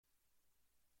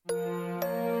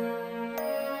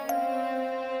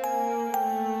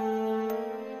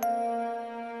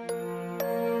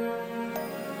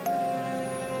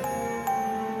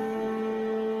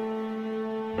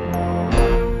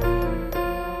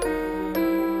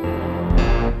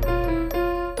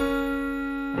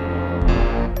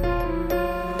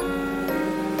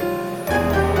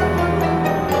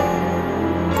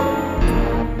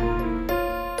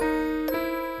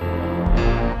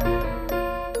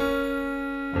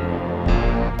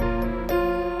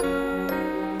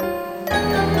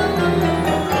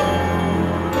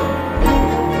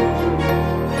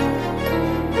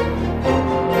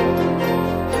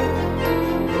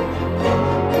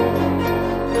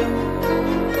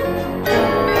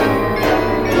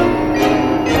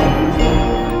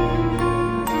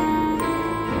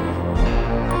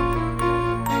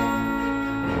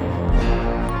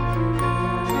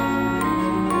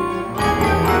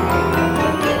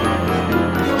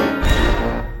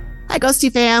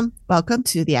Ghosty fam. Welcome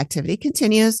to The Activity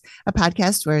Continues, a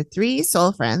podcast where three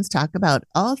soul friends talk about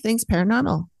all things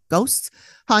paranormal, ghosts,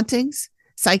 hauntings,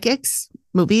 psychics,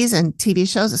 movies and TV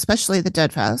shows, especially the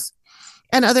Dead Files,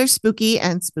 and other spooky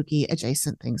and spooky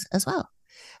adjacent things as well.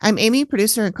 I'm Amy,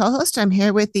 producer and co-host. I'm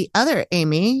here with the other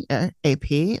Amy, or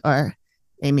AP, or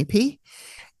Amy P.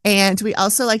 And we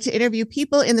also like to interview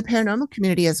people in the paranormal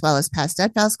community as well as past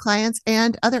Dead Files clients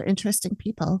and other interesting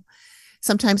people.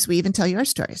 Sometimes we even tell your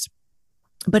stories.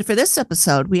 But for this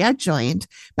episode, we are joined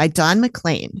by Dawn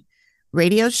McLean,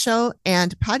 radio show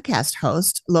and podcast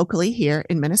host locally here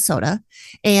in Minnesota.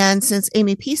 And since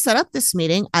Amy P set up this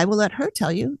meeting, I will let her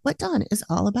tell you what Dawn is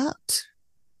all about.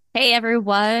 Hey,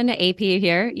 everyone. AP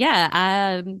here.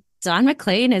 Dawn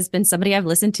McLean has been somebody I've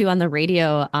listened to on the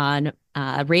radio on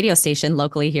a radio station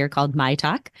locally here called My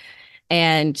Talk.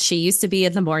 And she used to be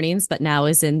in the mornings, but now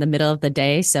is in the middle of the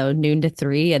day. So noon to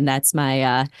 3. And that's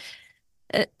my,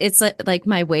 it's like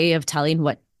my way of telling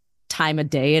what time of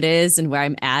day it is and where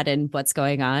I'm at and what's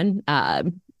going on.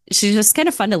 She's just kind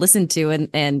of fun to listen to,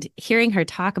 and hearing her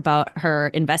talk about her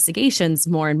investigations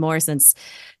more and more since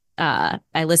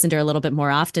I listen to her a little bit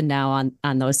more often now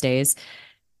on those days.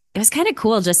 It was kind of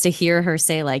cool just to hear her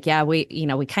say, like, yeah, we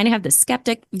kind of have the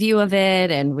skeptic view of it,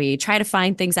 and we try to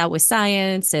find things out with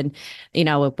science, and,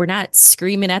 we're not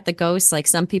screaming at the ghosts like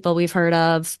some people we've heard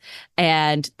of.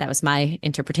 And that was my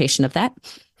interpretation of that.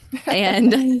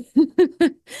 And,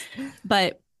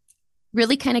 but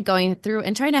really kind of going through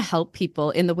and trying to help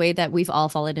people in the way that we've all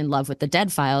fallen in love with the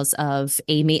Dead Files of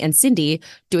Amy and Cindy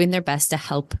doing their best to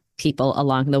help people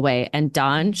along the way. And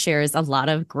Dawn shares a lot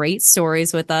of great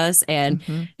stories with us, and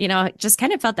just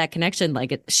kind of felt that connection.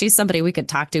 Like she's somebody we could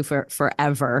talk to for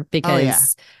forever,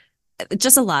 because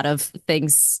just a lot of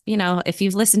things, if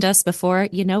you've listened to us before,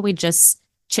 we just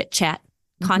chit chat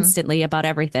constantly about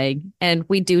everything, and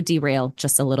we do derail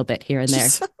just a little bit here and there.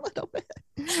 Just a little bit.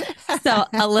 So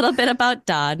a little bit about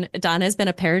Dawn. Dawn has been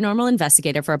a paranormal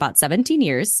investigator for about 17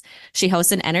 years. She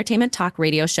hosts an entertainment talk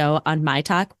radio show on My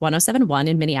Talk 107.1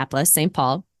 in Minneapolis, St.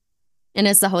 Paul, and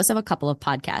is the host of a couple of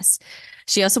podcasts.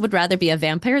 She also would rather be a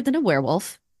vampire than a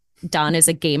werewolf. Dawn is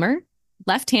a gamer,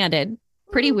 left-handed,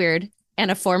 pretty weird,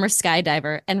 and a former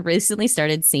skydiver, and recently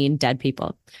started seeing dead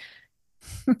people.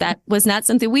 That was not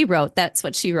something we wrote. That's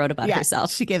what she wrote about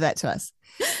herself. She gave that to us.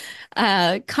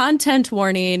 Content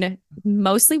warning,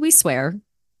 mostly we swear.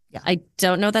 Yeah. I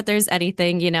don't know that there's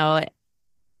anything,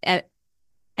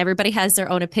 everybody has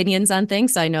their own opinions on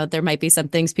things. So I know there might be some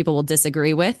things people will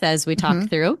disagree with as we talk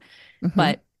through,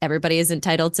 but everybody is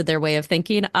entitled to their way of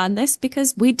thinking on this,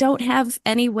 because we don't have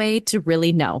any way to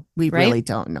really know. We really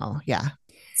don't know. Yeah.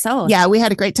 So yeah, we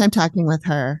had a great time talking with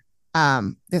her.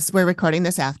 We're recording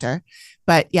this after.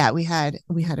 But yeah, we had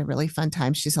a really fun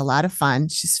time. She's a lot of fun.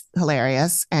 She's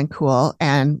hilarious and cool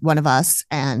and one of us.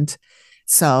 And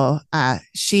so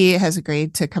she has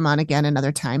agreed to come on again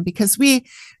another time, because we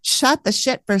shot the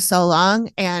shit for so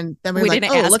long. And then we were like,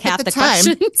 oh, look at the time.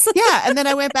 Yeah. And then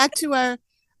I went back to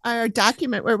our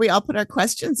document where we all put our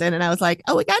questions in. And I was like,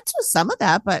 oh, we got to some of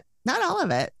that, but not all of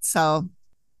it. So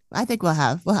I think we'll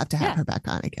have to have her back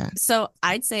on again. So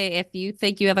I'd say if you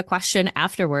think you have a question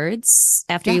afterwards,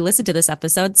 after you listen to this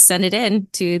episode, send it in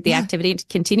to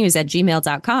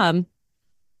theactivitycontinues@gmail.com.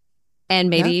 And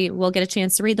maybe we'll get a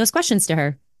chance to read those questions to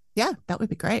her. Yeah, that would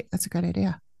be great. That's a great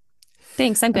idea.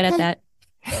 Thanks. I'm good at that.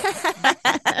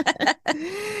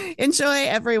 Enjoy,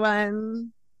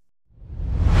 everyone.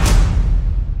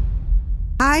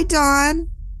 Hi, Dawn.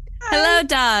 Hello,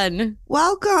 Dawn.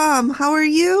 Welcome. How are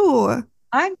you?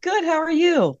 I'm good. How are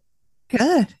you?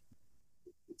 Good.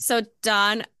 So,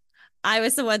 Dawn, I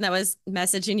was the one that was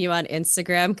messaging you on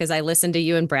Instagram because I listen to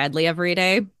you and Bradley every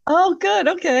day. Oh, good.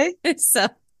 Okay. So,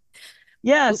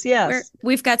 yes.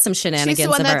 We've got some shenanigans. She's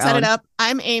the one that set it own. up.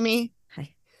 I'm Amy.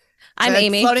 Hi. I'm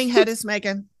Amy. Floating head is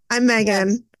Megan. I'm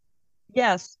Megan.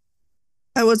 Yes.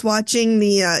 I was watching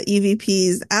the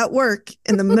EVPs at work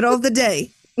in the middle of the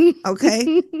day.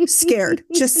 Okay.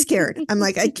 Just scared. I'm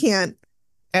like, I can't.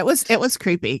 It was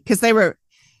creepy, because they were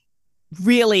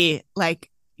really like,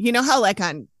 how like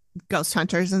on Ghost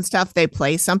Hunters and stuff, they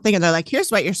play something and they're like,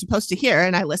 here's what you're supposed to hear.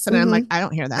 And I listen and I'm like, I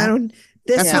don't hear that.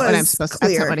 That's not what I'm supposed to.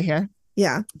 That's not what I hear.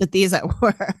 Yeah. But these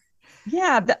were.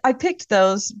 Yeah. I picked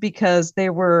those because they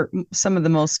were some of the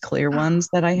most clear ones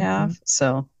that I have.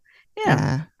 So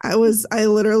yeah. I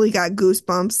literally got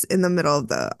goosebumps in the middle of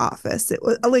the office. It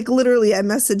was like, literally, I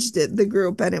messaged the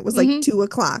group and it was like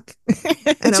 2:00.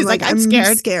 And she's like, I'm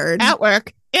scared at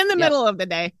work in the middle of the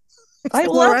day. I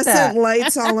love that. Fluorescent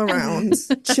lights all around.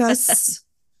 Just.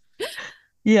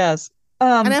 Yes.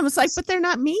 And I was like, but they're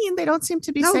not mean. They don't seem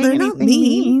to be saying they're anything not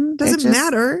mean. mean. Doesn't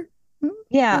matter.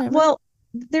 Yeah. Whatever. Well,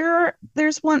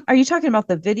 there's one. Are you talking about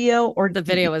the video or The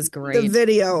video was The great.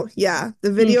 video. Yeah.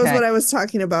 The video is Okay. what I was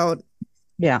talking about.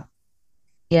 Yeah.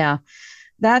 Yeah.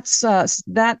 That's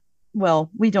that. Well,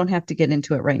 we don't have to get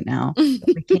into it right now. But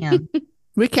we can.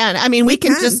 We can. I mean, we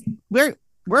can can. just we're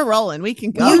rolling. We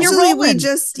can go. you're Usually we rolling.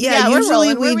 just Yeah, we're usually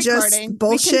rolling. We're we just recording. We can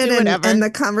bullshit do whatever. and the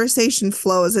conversation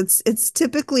flows. It's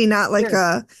typically not like Sure.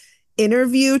 a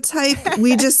interview type.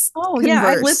 We just Oh yeah, I've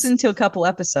converse. listened to a couple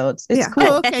episodes. It's Yeah. cool.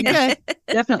 Oh, okay, good.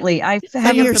 Definitely. I And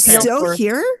have you're a feel still for-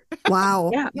 here? Wow.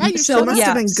 Yeah. Yeah, you're so There must yeah,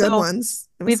 have been good so ones.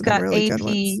 There must we've have been got really good AP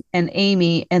ones. and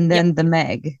Amy, and then the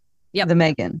Meg. Yep. The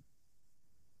Megan.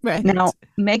 Right. Now,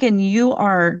 Megan, you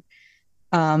are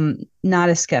not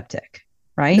a skeptic,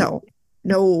 right? No.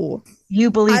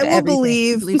 You believe I will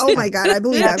everything. believe. Oh my God, I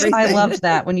believe everything. I loved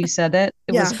that when you said it.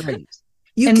 It was Yeah. great.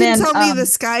 You And can then, tell me the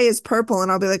sky is purple,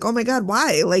 and I'll be like, "Oh my God,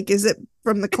 why? Like, is it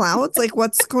from the clouds? Like,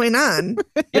 what's going on?"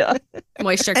 Yeah.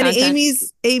 Moisture And content.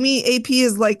 Amy AP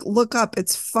is like, "Look up,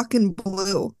 it's fucking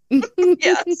blue."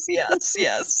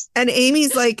 Yes. And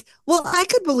Amy's like, "Well, I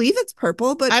could believe it's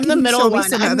purple, but I'm can the you middle show me one.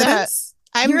 some I'm the- evidence?"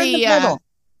 I'm You're in the middle.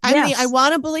 Yes. I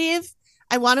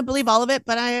want to believe all of it,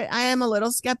 but I am a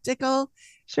little skeptical.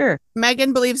 Sure.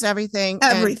 Megan believes everything.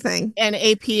 Everything. And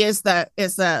AP is the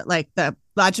like the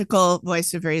logical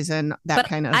voice of reason, that But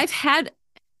kind of. I've had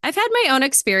my own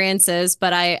experiences,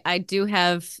 but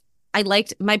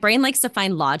my brain likes to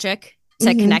find logic to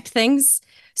Mhm. connect things.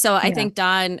 So I Yeah. think,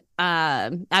 Dawn,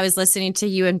 I was listening to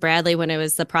you and Bradley when it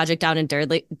was the Project Down and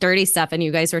Dirty Stuff, and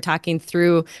you guys were talking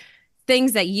through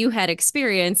things that you had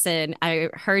experienced. And I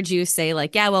heard you say,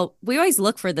 like, yeah, well, we always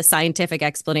look for the scientific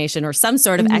explanation or some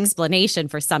sort of Mhm. explanation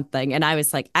for something. And I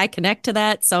was like, I connect to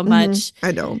that so Mhm. much.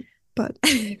 I don't, but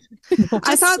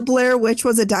I thought Blair Witch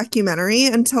was a documentary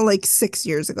until like 6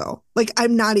 years ago. Like,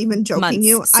 I'm not even joking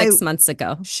you. 6 months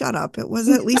ago. Shut up. It was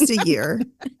at least a year.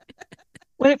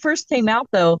 When it first came out,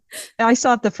 though, I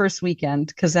saw it the first weekend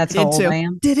because that's how Did old too. I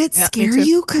am. Did it Yeah, me scare too.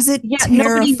 you? Because it Yeah, nobody knew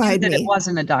terrified that me. it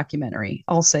wasn't a documentary.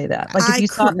 I'll say that. Like if I you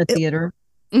saw it in the cr- it- theater,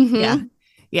 Mhm.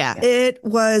 Yeah. It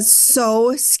was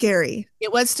so scary.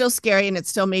 It was still scary, and it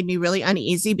still made me really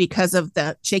uneasy because of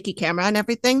the shaky camera and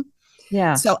everything.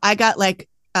 yeah. So I got like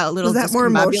a little Was that more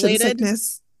motion discombobulated.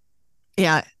 sickness?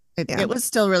 Yeah. Yeah. It was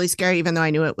still really scary, even though I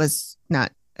knew it was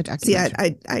not a See,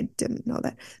 documentary. I didn't know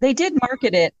that. They did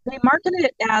market it. They marketed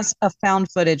it as a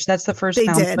found footage. That's the first They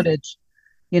found did. footage,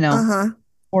 Uh-huh.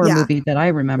 horror yeah. movie that I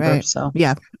remember. Right. So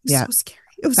Yeah. It was Yeah. so scary.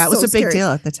 It was That was so a big scary. deal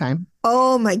at the time.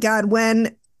 Oh my God.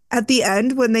 When at the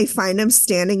end, when they find him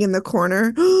standing in the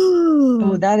corner.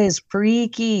 oh, that is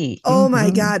freaky. Oh my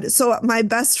Mhm. God. So my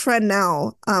best friend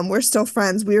now, we're still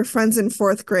friends. We were friends in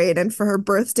 4th grade, and for her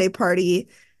birthday party,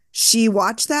 she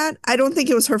watched that. I don't think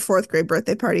it was her 4th grade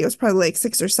birthday party. It was probably like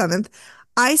 6th or 7th.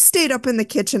 I stayed up in the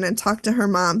kitchen and talked to her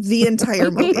mom the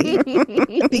entire movie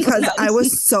because I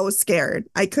was so scared.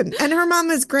 I couldn't. And her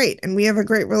mom is great, and we have a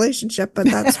great relationship, but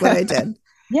that's what I did.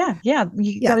 Yeah. You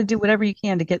Yeah. got to do whatever you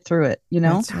can to get through it, you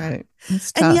know? That's right.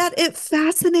 It's And tough. yet it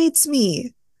fascinates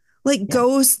me. Like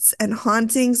ghosts and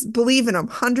hauntings, believe in them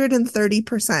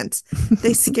 130%.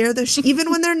 They scare the even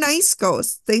when they're nice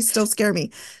ghosts, they still scare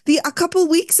me. A couple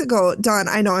weeks ago, Dawn,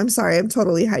 I know, I'm sorry, I'm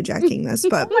totally hijacking this,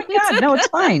 but Oh my God. No, it's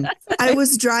fine. I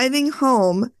was driving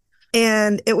home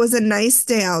and it was a nice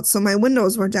day out, so my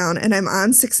windows were down, and I'm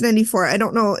on 694. I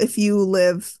don't know if you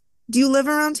live. Do you live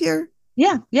around here?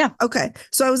 Yeah. Yeah. Okay.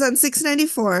 So I was on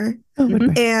 694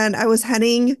 Mhm. and I was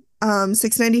heading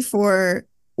 694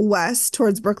 west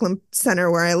towards Brooklyn Center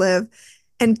where I live.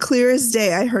 And clear as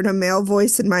day, I heard a male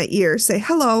voice in my ear say,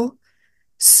 "Hello."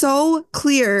 So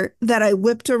clear that I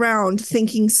whipped around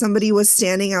thinking somebody was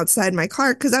standing outside my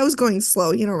car because I was going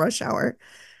slow, rush hour.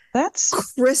 That's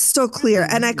Crystal clear.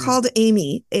 And I called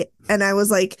Amy and I was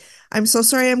like, "I'm so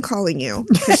sorry I'm calling you."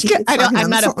 'Cause she keeps talking on I'm the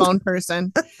not a phone. phone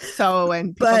person. So when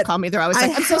people But call me, they're always I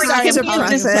like, I'm so have sorry. to I'm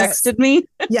calling just you. preface- texted me.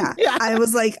 Yeah. Yeah. I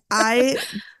was like, I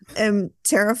am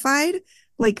terrified.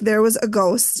 Like there was a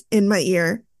ghost in my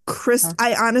ear.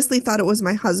 I honestly thought it was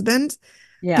my husband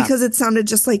Yeah. because it sounded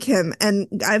just like him. And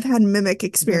I've had mimic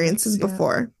experiences Mimics, yeah.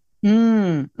 before.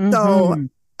 Mm, So mhm.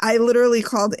 I literally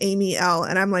called Amy L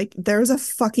and I'm like, there's a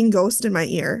fucking ghost in my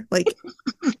ear. Like,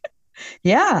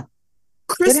 Yeah.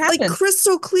 like happened.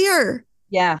 crystal clear.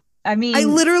 Yeah. I mean, I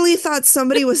literally thought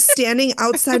somebody was standing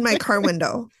outside my car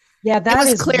window. yeah, It that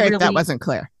was is clear really, if that wasn't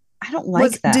clear. I don't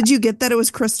like that. Did you get that? It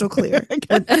was crystal clear.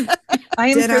 I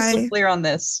am did crystal I? clear on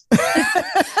this.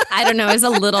 I don't know. It was a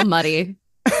little muddy.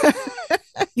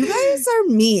 You guys are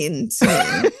mean to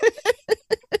me.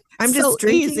 I'm So just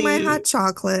drinking my easy. hot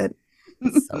chocolate.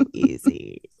 So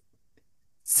easy.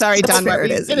 Sorry, Don, what were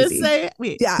it you is going to easy. say?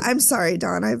 Yeah, I'm sorry,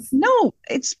 Don. No,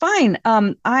 it's fine.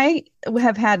 I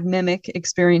have had mimic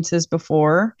experiences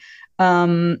before.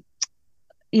 Um,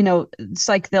 it's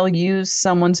like they'll use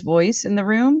someone's voice in the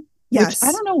room, which I Yes.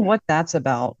 don't know what that's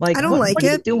about. Like, I don't what like are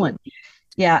you it. doing?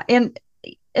 Yeah. And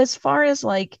as far as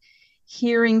like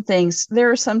hearing things,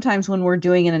 there are sometimes when we're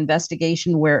doing an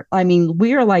investigation where, I mean,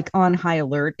 we are like on high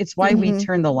alert. It's why we Mhm.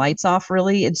 turn the lights off,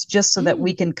 really. It's just so that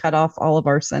we can cut off all of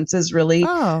our senses, really.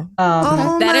 Oh,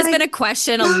 Oh That has my been a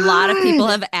question a lot of people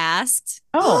God. have asked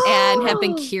Oh, and have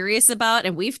been curious about.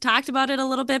 And we've talked about it a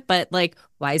little bit, but like,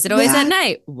 why is it always at That-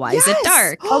 night? Why is it Yes.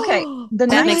 dark? okay. The That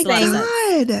night makes a lot of thing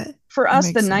sense. God. for That us,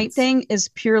 makes the night sense. thing is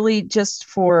purely just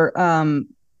for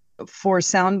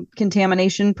sound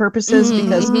contamination purposes,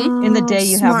 because in the day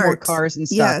you have more Smart. cars and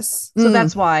stuff. Yes. So Mm.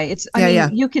 that's why it's, I Yeah, mean, yeah.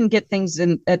 you can get things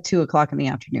in at 2 o'clock in the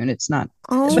afternoon. It's not,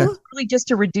 Oh, Sure. it's really just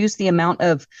to reduce the amount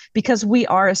of, because we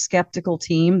are a skeptical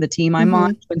team, the team I'm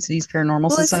on, Twin Cities Paranormal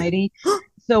Well, if- Society.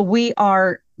 So we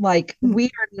are like, Hmm. we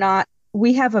are not,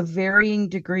 we have a varying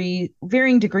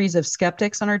degrees of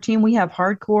skeptics on our team. We have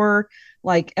hardcore,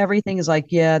 like everything is like,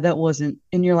 yeah, that wasn't,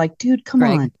 and you're like, dude, come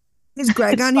Greg. on. is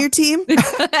Greg on your team?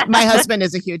 My husband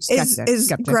is a huge Is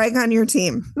skeptic. Greg on your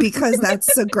team? Because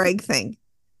that's a Greg thing.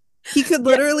 He could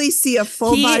literally see a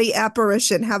full body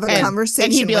apparition, have a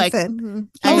conversation and he'd be with like, it. "Mhm,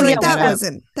 He'd I be knew like, that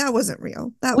that." wasn't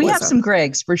real. That We was have some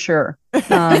Gregs for sure.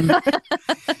 Um,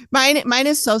 Mine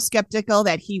is so skeptical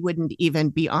that he wouldn't even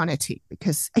be on a team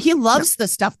because he loves the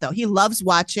stuff though. He loves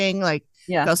watching like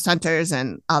yeah. ghost hunters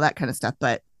and all that kind of stuff.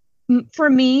 But For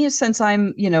me, since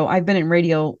I've been in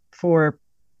radio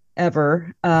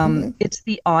forever, it's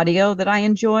the audio that I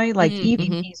enjoy. Like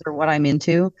EVPs are what I'm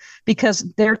into because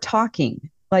they're talking.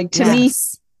 Like to me,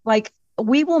 like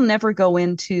we will never go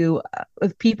into,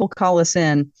 if people call us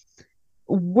in,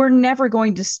 we're never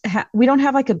going to we don't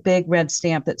have like a big red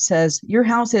stamp that says your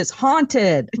house is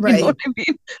haunted. Right. You know what I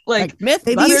mean? Like myth.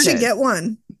 Maybe you should get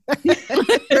one.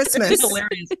 Christmas. It's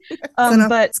hilarious.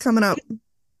 But it's coming up.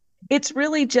 It's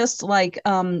really just like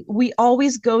we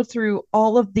always go through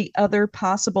all of the other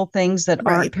possible things that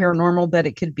aren't paranormal that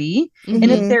it could be. And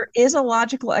if there is a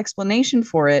logical explanation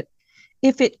for it,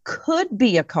 if it could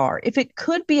be a car, if it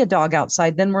could be a dog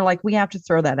outside, then we're like, we have to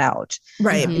throw that out.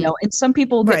 Right. You know, and some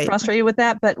people get frustrated with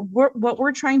that. But what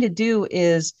we're trying to do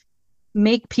is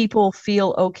make people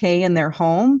feel okay in their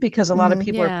home, because a lot of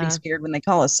people are pretty scared when they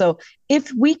call us. So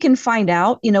if we can find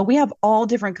out, we have all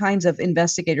different kinds of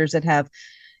investigators that have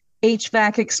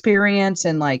HVAC experience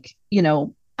and like,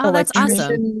 that's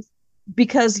awesome.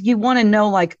 Because you want to know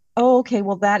like, oh, okay,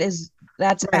 well that's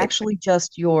actually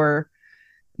just your,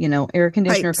 air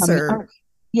conditioner Pipes coming.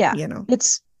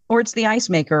 or, it's the ice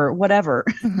maker or whatever.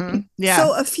 Yeah.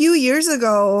 So a few years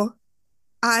ago,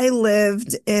 I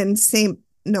lived in St.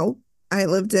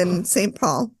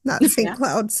 Paul, not St.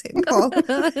 Cloud, St. Paul.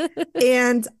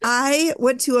 And I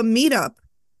went to a meetup,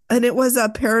 and it was a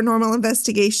paranormal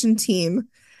investigation team.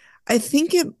 I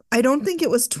don't think it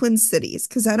was Twin Cities,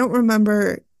 because I don't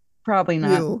remember. Probably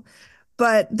not.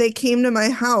 But they came to my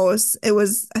house. I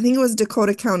think it was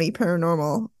Dakota County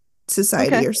Paranormal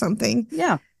Society or something.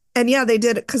 Yeah. And yeah, they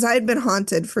did, because I had been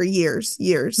haunted for years.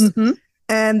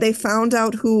 And they found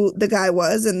out who the guy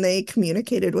was, and they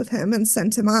communicated with him and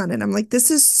sent him on. And I'm like, this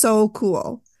is so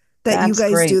cool that you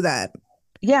guys do that.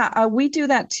 Yeah, we do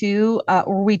that too,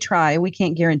 or we try. We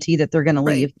can't guarantee that they're going to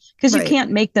leave, because you can't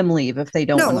make them leave if they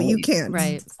don't want to leave. No, you can't.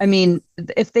 Right. I mean,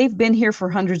 if they've been here for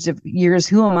hundreds of years,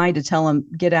 who am I to tell them,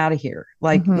 get out of here?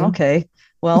 Like, okay,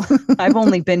 well, I've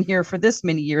only been here for this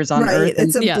many years on Earth.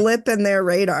 It's a blip in their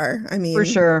radar. I mean, for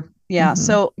sure. Yeah.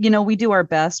 So, we do our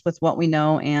best with what we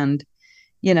know. And,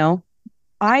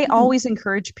 I always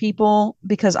encourage people,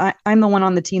 because I'm the one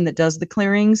on the team that does the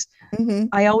clearings.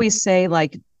 I always say,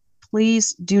 like,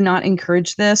 please do not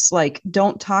encourage this. Like,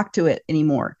 don't talk to it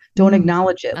anymore. Don't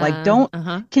acknowledge it. Like, don't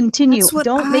continue.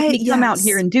 Don't make me come out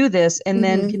here and do this and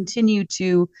then continue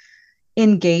to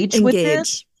engage with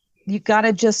this. You got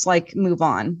to just like move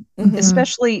on.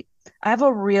 Especially, I have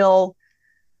a real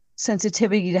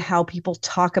sensitivity to how people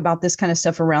talk about this kind of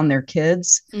stuff around their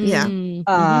kids.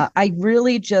 I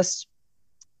really just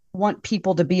want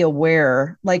people to be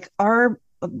aware, like our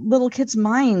little kids'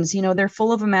 minds, they're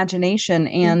full of imagination.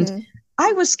 And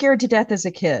I was scared to death as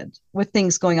a kid with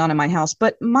things going on in my house,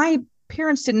 but my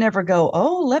parents didn't ever go,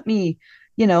 oh, let me,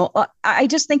 I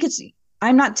just think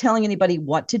I'm not telling anybody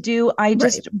what to do. I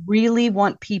just really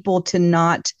want people to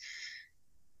not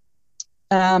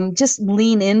just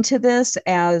lean into this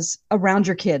as around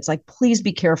your kids. Like, please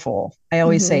be careful. I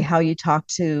always say how you talk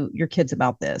to your kids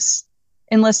about this,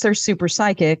 unless they're super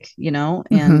psychic,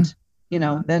 and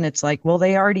then it's like, well,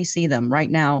 they already see them right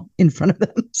now in front of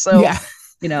them. So,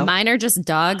 mine are just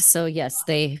dogs. So yes,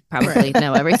 they probably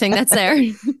know everything that's there.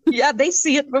 Yeah, they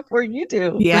see it before you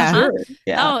do. Yeah. Sure.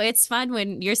 Yeah. Oh, it's fun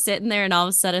when you're sitting there and all of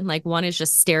a sudden, like one is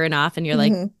just staring off and you're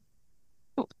like,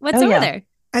 what's over there?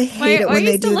 I hate it why when are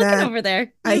you they still do looking that. over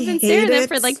there? I You've been hate staring at it. it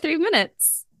for like 3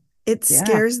 minutes. It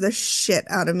scares the shit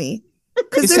out of me.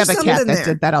 Because Used to there's have a cat something that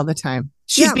there. did that all the time.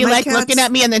 She'd be my like looking cats-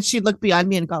 at me and then she'd look beyond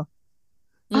me and go,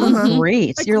 Mhm.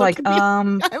 Great. Like, You're look like, at me.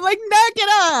 I'm like, knock it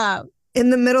up.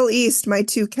 In the Middle East, my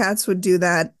 2 cats would do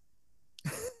that.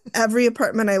 Every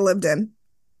apartment I lived in.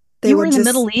 You were in the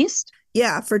Middle East?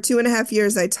 Yeah, for 2.5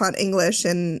 years, I taught English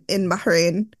in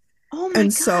Bahrain. Oh my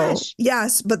gosh. So,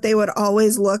 yes, but they would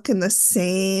always look in the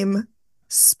same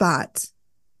spot.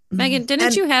 Megan,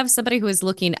 didn't you have somebody who was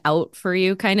looking out for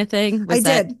you kind of thing? I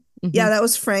did. Mhm. Yeah, that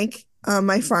was Frank,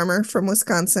 my farmer from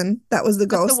Wisconsin. That was the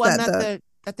ghost the one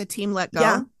that the team let go.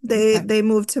 Yeah, they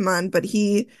moved him on, but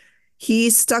he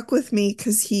stuck with me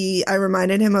because I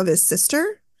reminded him of his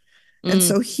sister. And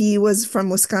so he was from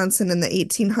Wisconsin in the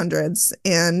 1800s.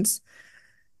 And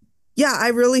yeah, I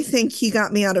really think he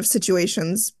got me out of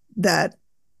situations that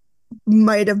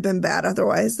might have been bad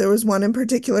otherwise. There was one in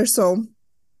particular. So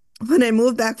when I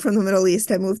moved back from the Middle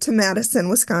East, I moved to Madison,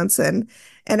 Wisconsin,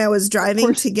 and I was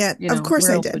driving to get, of course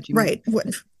I did. Right.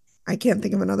 I can't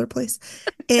think of another place.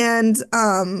 And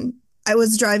I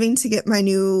was driving to get my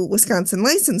new Wisconsin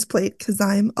license plate because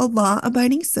I'm a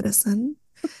law-abiding citizen.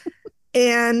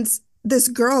 And this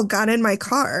girl got in my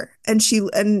car and she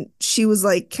was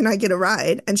like, "Can I get a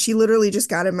ride?" And she literally just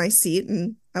got in my seat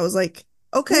and I was like,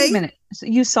 "Okay." Wait a minute. So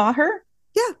you saw her?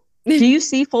 Yeah. Do you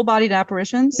see full-bodied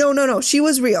apparitions? No. She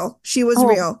was real. She was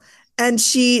real. And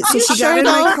she got in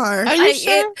my car. Are you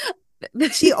sure?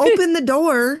 She opened the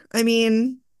door. I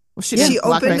mean, she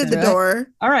opened the door.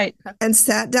 All right. And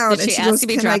sat down. Did and she she ask goes, to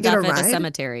be "Can I dropped get a off at ride?" the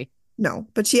cemetery? No,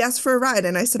 but she asked for a ride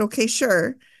and I said, "Okay,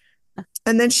 sure."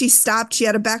 And then she stopped. She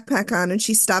had a backpack on and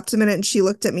she stopped a minute and she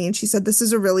looked at me and she said, "This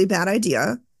is a really bad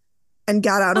idea," and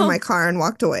got out of my car and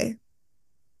walked away.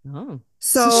 Oh.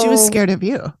 So she was scared of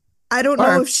you. I don't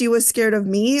know if she was scared of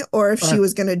me or if she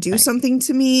was going to do something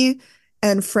to me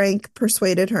and Frank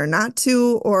persuaded her not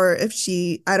to, or if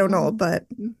I don't know, but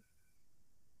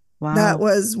that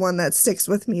was one that sticks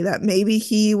with me, that maybe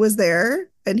he was there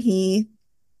and he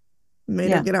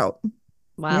made her get out.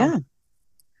 Wow. Yeah.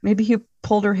 Maybe he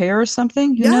pulled her hair or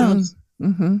something. Who knows?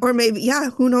 Mm-hmm. Or maybe,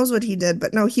 who knows what he did.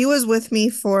 But no, he was with me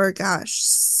for,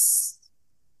 6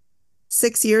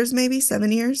 years, maybe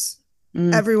 7 years.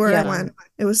 Everywhere I went.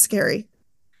 It was scary.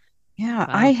 Yeah. Wow.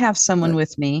 I have someone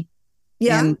with me.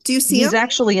 Yeah. And do you see he's him?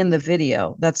 actually in the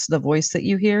video. That's the voice that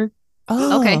you hear.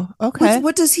 Oh, okay.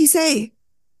 What does he say?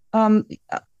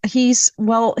 Here's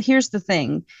the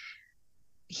thing.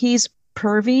 He's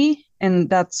pervy, and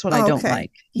that's what I don't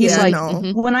like. He's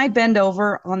when I bend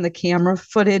over on the camera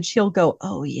footage, he'll go,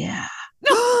 "Oh yeah."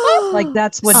 Like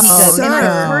that's what he does. And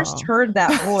I first heard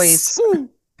that voice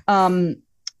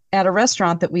at a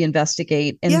restaurant that we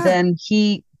investigate, and then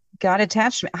he got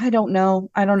attached to me. I don't know,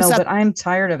 but I'm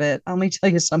tired of it. Let me tell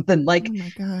you something. Like, oh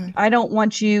my God. I don't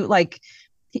want you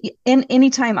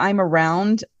anytime I'm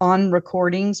around on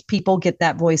recordings, people get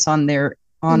that voice on their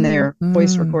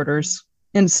voice recorders.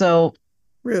 And so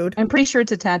rude. I'm pretty sure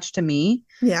it's attached to me.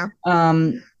 Yeah.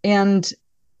 And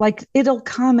like it'll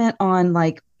comment on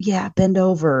like, "Yeah, bend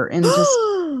over," and just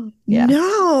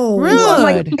no. Rude. So I'm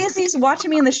like, if he's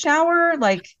watching me in the shower,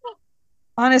 like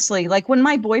honestly, like when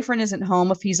my boyfriend isn't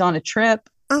home, if he's on a trip,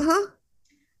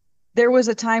 there was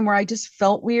a time where I just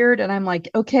felt weird and I'm like,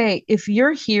 "Okay, if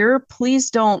you're here, please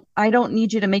I don't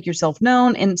need you to make yourself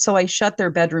known." And so I shut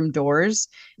their bedroom doors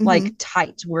like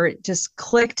tight where it just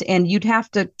clicked and you'd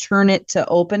have to turn it to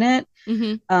open it.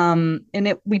 And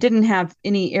we didn't have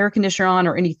any air conditioner on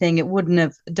or anything. It wouldn't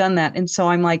have done that. And so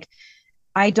I'm like,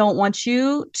 "I don't want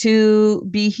you to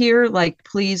be here. Like,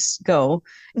 please go."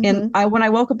 And when I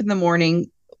woke up in the morning,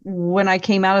 when I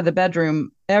came out of the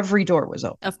bedroom, every door was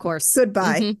open. Of course.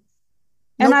 Goodbye.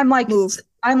 And I'm like, move.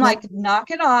 like,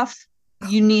 knock it off.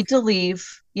 You need to leave.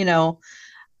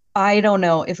 I don't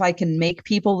know if I can make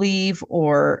people leave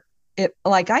or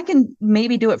I can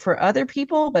maybe do it for other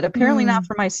people, but apparently not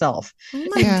for myself. Oh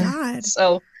my God.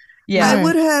 So, yeah. I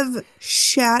would have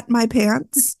shat my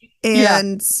pants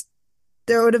and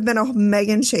there would have been a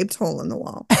Megan-shaped hole in the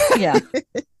wall. Yeah.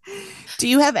 Do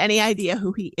you have any idea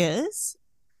who he is?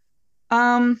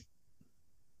 I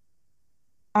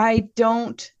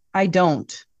don't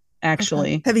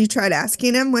actually. Okay. Have you tried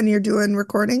asking him when you're doing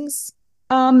recordings?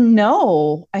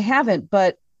 No, I haven't,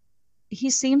 but he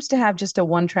seems to have just a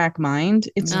one-track mind.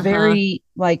 It's very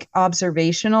like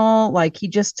observational. Like he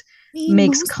just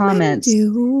makes comments.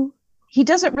 He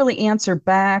doesn't really answer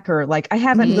back, or like I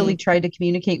haven't really tried to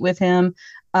communicate with him.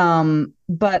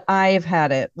 But I've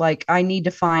had it. Like I need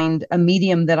to find a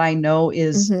medium that I know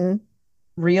is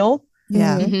real.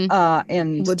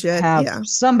 And legit, have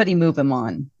somebody move him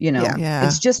on,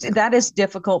 It's just that is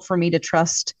difficult for me to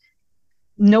trust.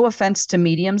 No offense to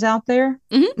mediums out there,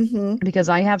 because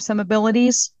I have some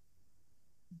abilities,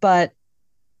 but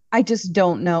I just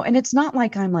don't know. And it's not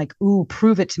like I'm like, ooh,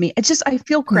 prove it to me. It's just I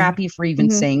feel crappy for even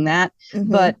saying that,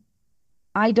 but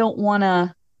I don't want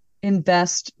to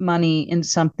invest money in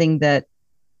something that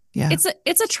it's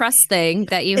a trust thing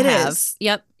that you have.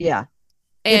 Yep. Yeah.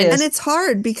 And it's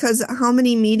hard because how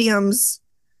many mediums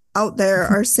out there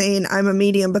are saying I'm a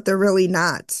medium, but they're really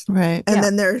not. Right. And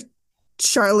then they're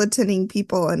charlataning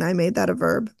people. And I made that a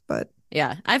verb, but.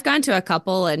 Yeah. I've gone to a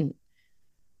couple, and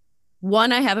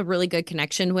one I have a really good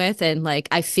connection with, and like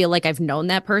I feel like I've known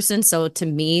that person. So to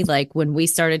me, like when we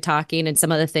started talking and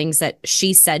some of the things that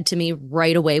she said to me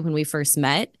right away when we first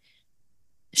met,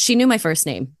 she knew my first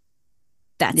name.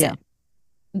 That's it.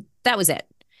 That was it.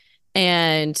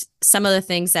 And some of the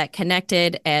things that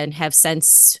connected and have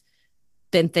since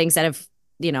been things that have,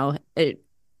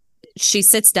 she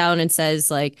sits down and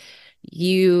says, like,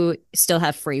 you still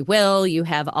have free will. You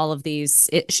have all of these.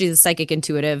 She's a psychic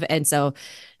intuitive. And so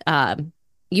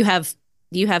you have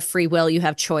free will. You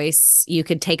have choice. You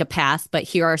could take a path, but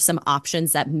here are some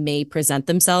options that may present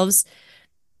themselves.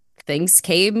 Things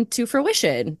came to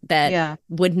fruition that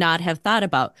would not have thought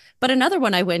about. But another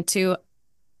one I went to,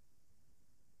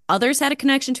 others had a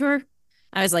connection to her.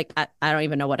 I was like, I don't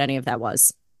even know what any of that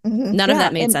was. None of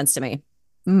that made sense to me.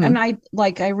 And I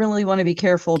really want to be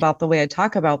careful about the way I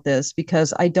talk about this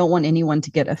because I don't want anyone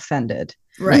to get offended.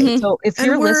 Right. So if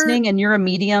you're listening and you're a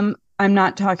medium, I'm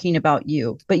not talking about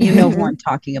you, but you know who I'm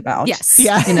talking about. Yes.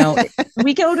 Yeah.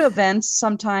 We go to events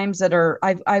sometimes that are,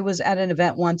 I was at an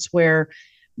event once where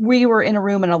we were in a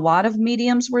room and a lot of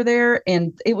mediums were there,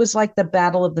 and it was like the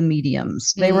battle of the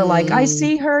mediums. They were like, I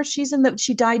see her. She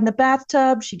died in the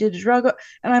bathtub. She did a drug.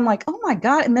 And I'm like, oh my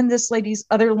God. And then this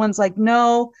other one's like,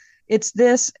 no, it's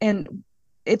this. And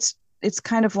it's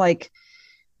kind of like,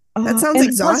 that sounds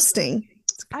exhausting.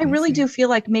 I really do feel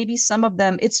like maybe some of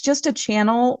them, it's just a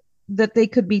channel that they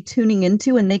could be tuning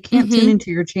into, and they can't tune into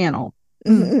your channel.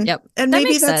 Yep. And that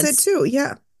maybe that's sense. it too.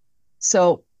 Yeah.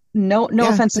 So no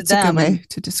offense to them. That's a good way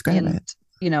to describe it.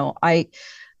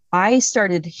 I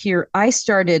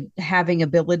started having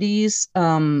abilities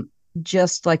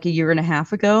just like a year and a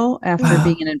half ago after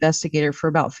being an investigator for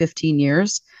about 15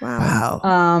 years.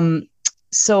 Wow.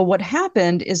 So what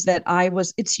happened is that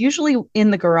it's usually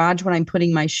in the garage when I'm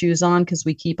putting my shoes on, because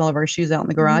we keep all of our shoes out in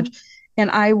the garage. And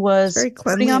I was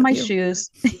putting on my shoes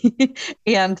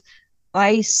and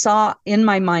I saw in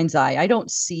my mind's eye, I don't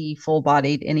see full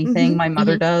bodied anything. My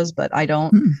mother does, but I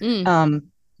don't.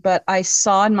 But I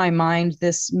saw in my mind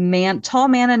this tall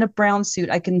man in a brown suit.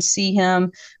 I can see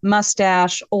him,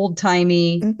 mustache, old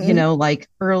timey, like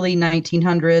early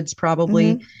 1900s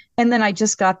probably. And then I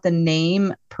just got the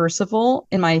name Percival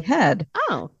in my head.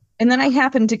 Oh. And then I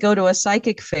happened to go to a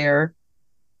psychic fair.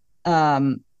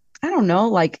 I don't know,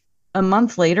 like a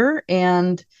month later.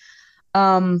 And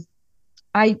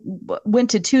I went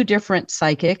to two different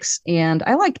psychics and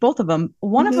I liked both of them.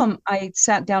 One of them, I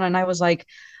sat down and I was like,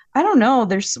 I don't know,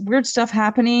 there's weird stuff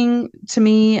happening to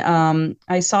me.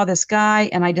 I saw this guy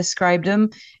and I described him.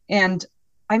 And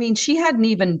I mean, she hadn't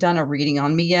even done a reading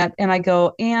on me yet. And I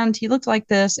go, and he looked like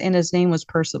this and his name was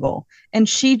Percival. And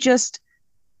she just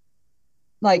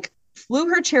like flew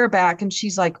her chair back and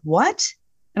she's like, what?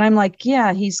 And I'm like,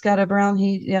 yeah, he's got a brown,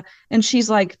 And she's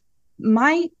like,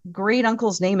 my great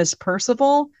uncle's name is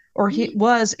Percival, or he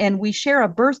was, and we share a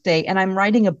birthday, and I'm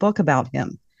writing a book about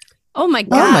him. Oh my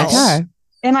gosh. Oh my God.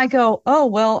 And I go, oh,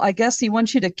 well, I guess he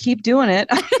wants you to keep doing it.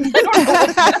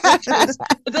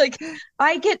 Like,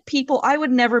 I get people, I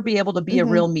would never be able to be a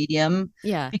real medium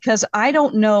because I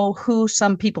don't know who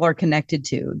some people are connected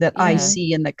to that I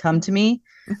see and that come to me.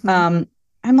 I'm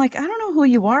like, I don't know who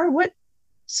you are. What?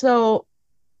 So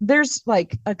there's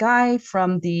like a guy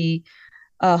from the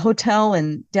hotel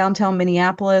in downtown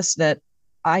Minneapolis that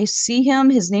I see him.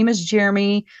 His name is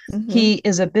Jeremy. He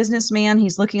is a businessman.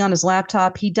 He's looking on his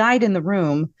laptop. He died in the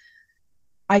room.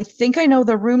 I think I know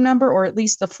the room number or at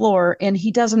least the floor, and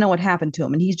he doesn't know what happened to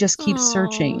him. And he just keeps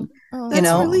searching, That's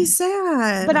really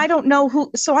sad. But I don't know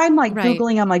who. So I'm like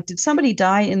Googling, I'm like, did somebody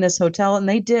die in this hotel? And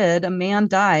they did. A man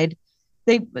died.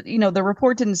 the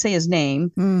report didn't say his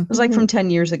name. It was like from 10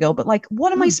 years ago, but like,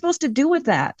 what am I supposed to do with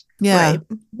that? Yeah. Right.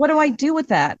 What do I do with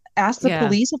that? Ask the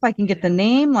police if I can get the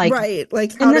name. Like, right.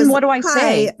 Like, and then what do I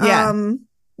say? Yeah.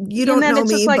 You don't know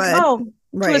it's just me, like,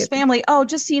 but to his family,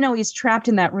 just so you know, he's trapped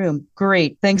in that room.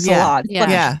 Great. Thanks a lot.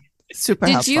 Yeah. Super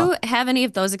Did helpful. you have any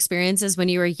of those experiences when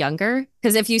you were younger?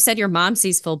 Because if you said your mom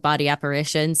sees full body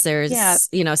apparitions, there's,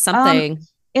 something.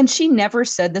 And she never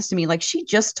said this to me. Like, she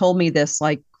just told me this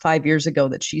like 5 years ago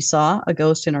that she saw a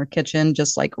ghost in our kitchen,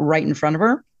 just like right in front of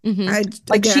her.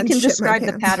 Mm-hmm. She can describe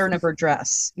the pattern of her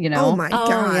dress, Oh my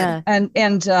God. Yeah.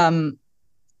 And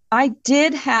I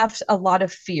did have a lot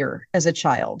of fear as a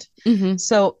child. Mm-hmm.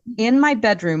 So in my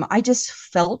bedroom, I just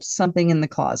felt something in the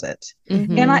closet.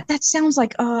 Mm-hmm. And that sounds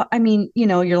like,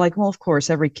 you're like, well, of course,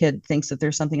 every kid thinks that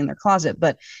there's something in their closet,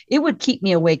 but it would keep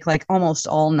me awake like almost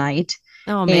all night.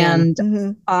 Oh, man.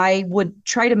 And I would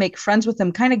try to make friends with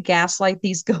them, kind of gaslight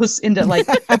these ghosts into like,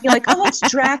 I'd be like, oh, it's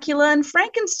Dracula and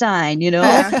Frankenstein, Yeah.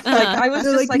 Like I was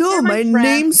They're just like, no, my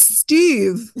name's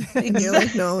Steve. And you're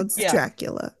like, no, it's Yeah.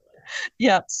 Dracula.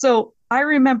 Yeah. So I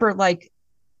remember like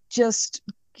just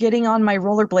getting on my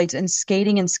rollerblades and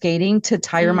skating to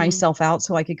tire myself out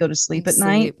so I could go to sleep at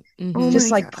night. Mm-hmm. Oh Just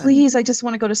my like, God. please, I just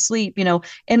want to go to sleep,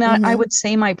 And I would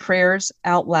say my prayers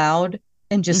out loud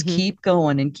and just keep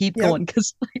going and keep going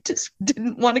because I just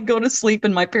didn't want to go to sleep.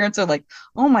 And my parents are like,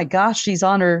 oh my gosh, she's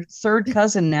on her third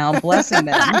cousin now, blessing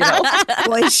them.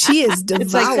 Boy, she is devout.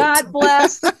 It's like, God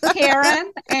bless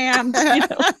Karen. And,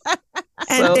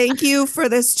 and thank you for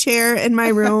this chair in my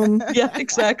room. Yeah,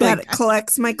 exactly. That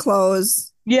collects my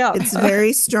clothes. Yeah. It's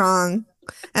very strong.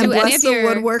 And bless the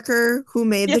woodworker who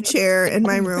made the chair in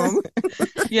my room.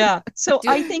 Yeah. So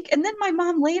I think, and then my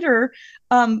mom later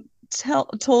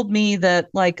told me that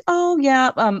like, oh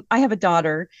yeah, I have a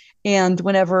daughter, and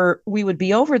whenever we would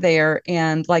be over there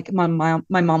and like my mom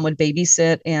would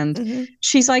babysit, and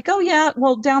she's like, oh yeah,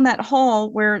 well down that hall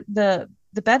where the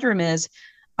bedroom is,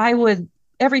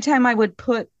 every time I would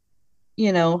put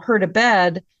her to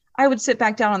bed, I would sit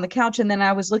back down on the couch, and then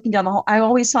I was looking down the hall. I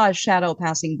always saw a shadow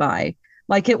passing by,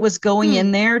 like it was going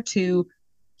in there to,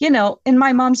 and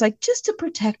my mom's like, just to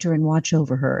protect her and watch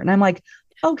over her. And I'm like,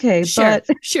 okay, sure,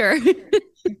 but sure.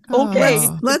 Okay.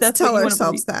 Let's tell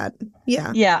ourselves that.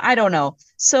 Yeah. Yeah. I don't know.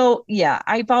 So yeah,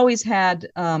 I've always had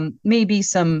maybe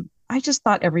I just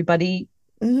thought everybody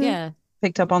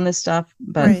picked up on this stuff,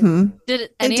 but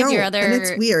did any of your other and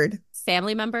it's weird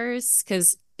family members?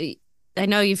 Because I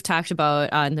know you've talked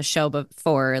about on the show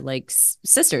before, like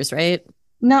sisters, right?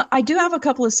 No, I do have a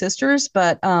couple of sisters,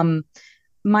 but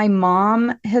my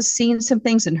mom has seen some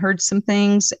things and heard some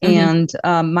things, and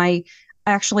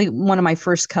actually one of my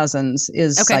first cousins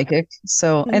is psychic.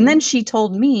 So, and then she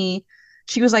told me,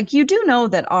 she was like, you do know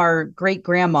that our great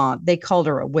grandma, they called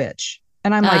her a witch.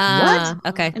 And I'm like,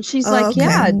 what? Okay. And she's like,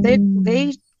 yeah,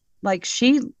 they like,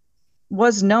 she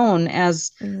was known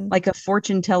as like a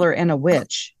fortune teller and a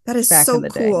witch. That is so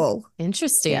cool.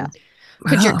 Interesting. Yeah.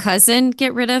 Could your cousin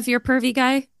get rid of your pervy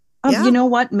guy? Yeah. You know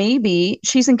what? Maybe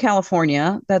she's in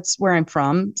California. That's where I'm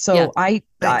from. So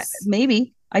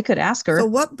maybe I could ask her. So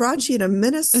what brought you to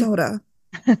Minnesota?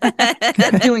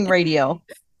 Doing radio.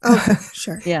 Okay,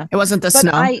 sure. Yeah. It wasn't the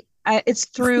snow. It's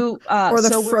through or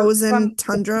the frozen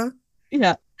tundra.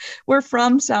 Yeah. We're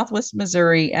from Southwest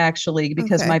Missouri, actually,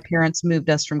 because my parents moved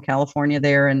us from California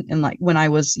there and like when I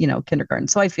was, kindergarten.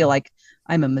 So I feel like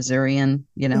I'm a Missourian,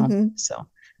 So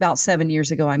about 7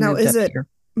 years ago, I moved up here.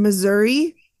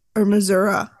 Missouri or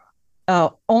Missouri?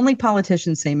 Oh, only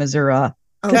politicians say Missouri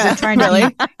because they're trying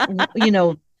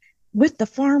to, with the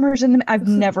farmers and I've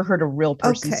never heard a real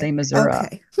person say Missouri.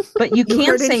 Okay. But you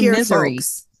can't say misery.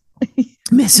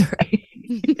 Misery.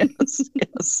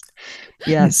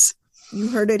 Yes. You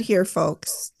heard it here,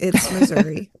 folks. It's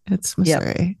Missouri. It's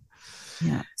Missouri. Yep.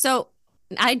 Yeah. So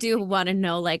I do want to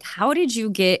know, like, how did you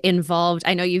get involved?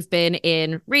 I know you've been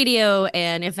in radio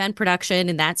and event production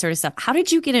and that sort of stuff. How did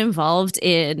you get involved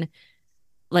in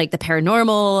like the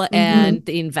paranormal and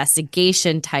the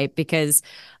investigation type? Because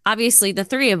obviously the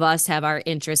three of us have our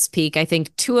interests peak. I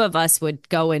think two of us would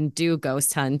go and do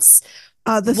ghost hunts.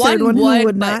 The third one who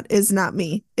would not is not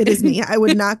me. It is me. I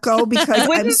would not go because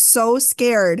I'm so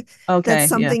scared that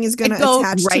something is going to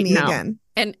attach to me again.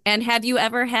 And have you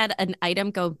ever had an item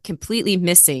go completely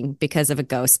missing because of a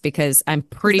ghost? Because I'm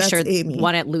pretty sure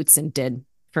one at Lutzen did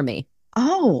for me.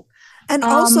 Oh. And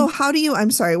also, how do you,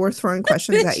 I'm sorry, we're throwing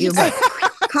questions at you, but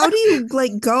how do you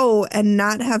like go and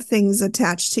not have things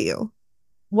attached to you?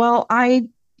 Well, I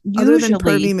other than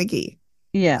Pervy McGee.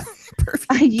 Yeah.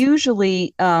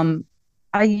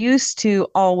 I used to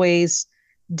always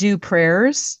do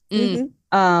prayers.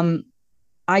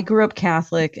 I grew up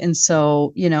Catholic, and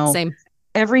so, Same.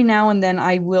 every now and then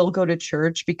I will go to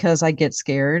church because I get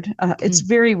scared. It's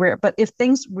very rare, but if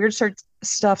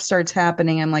stuff starts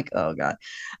happening, I'm like, oh God.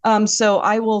 So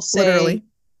I will say Literally.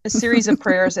 a series of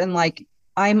prayers, and like,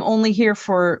 I'm only here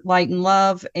for light and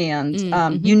love, and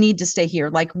you need to stay here.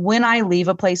 Like, when I leave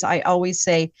a place, I always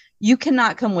say, you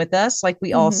cannot come with us. Like,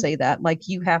 we all say that, like,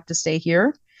 you have to stay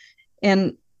here.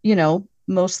 And,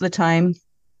 most of the time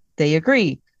they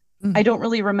agree. I don't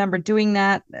really remember doing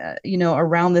that,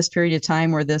 around this period of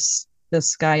time where this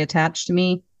guy attached to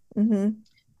me.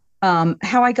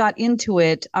 How I got into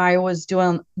it, I was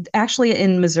doing, actually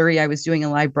in Missouri, I was doing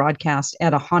a live broadcast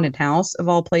at a haunted house of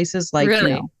all places, like,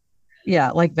 really?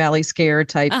 Like Valley Scare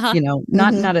type,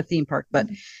 not a theme park, but,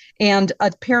 and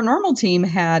a paranormal team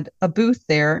had a booth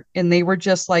there, and they were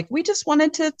just like, we just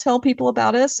wanted to tell people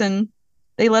about us, and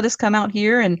they let us come out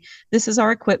here, and this is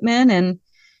our equipment. And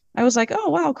I was like, oh,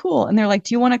 wow, cool. And they're like,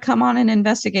 do you want to come on an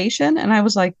investigation? And I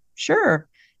was like, sure.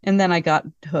 And then I got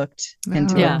hooked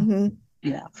into it.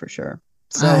 Yeah, for sure.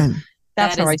 So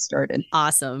that's how I started.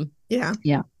 Awesome. Yeah.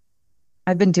 Yeah.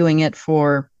 I've been doing it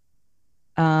for,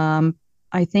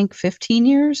 I think 15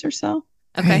 years or so.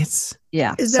 Okay. Right.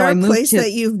 Yeah. Is there a place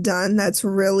that you've done that's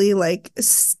really like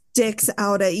sticks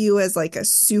out at you as like a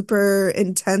super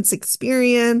intense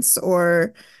experience,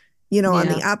 or, on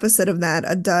the opposite of that,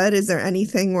 a dud? Is there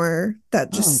anything where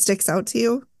that just sticks out to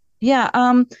you? Yeah.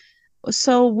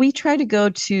 So we try to go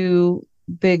to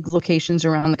big locations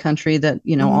around the country that,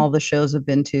 all the shows have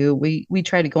been to. We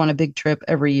try to go on a big trip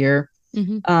every year.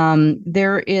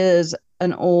 There is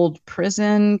an old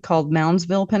prison called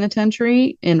Moundsville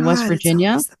Penitentiary in West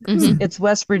Virginia. It's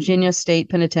West Virginia State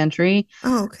Penitentiary.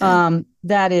 Oh, okay.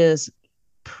 That is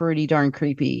pretty darn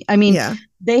creepy. I mean,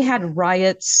 they had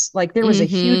riots. Like, there was a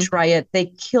huge riot. They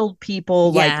killed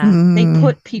people. Like, they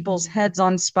put people's heads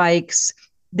on spikes.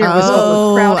 There was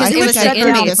overcrowding. It was shut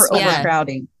down for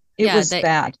overcrowding. It was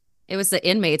bad. It was the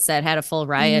inmates that had a full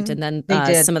riot, and then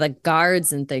some of the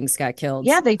guards and things got killed.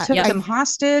 Yeah, they took them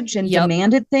hostage and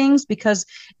demanded things because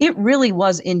it really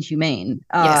was inhumane.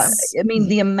 I mean,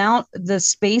 the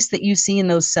space that you see in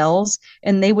those cells,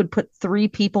 and they would put 3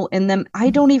 people in them. I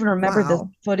don't even remember the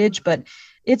footage, but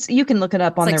you can look it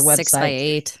up on their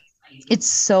website. 6x8. It's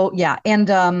so, yeah.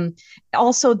 And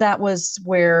also that was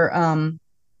where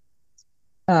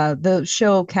the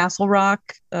show Castle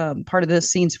Rock, part of the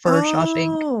scenes for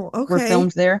Shawshank were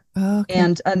filmed there.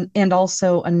 And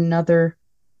also another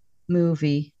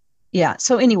movie. Yeah.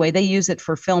 So anyway, they use it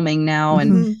for filming now,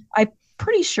 and I'm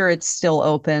pretty sure it's still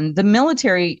open. The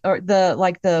military, or the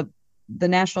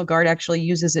National Guard, actually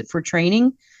uses it for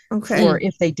training. Or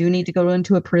if they do need to go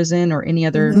into a prison or any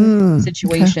other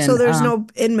situation. So there's no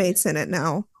inmates in it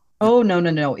now. Oh,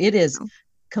 no. It is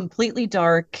completely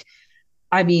dark.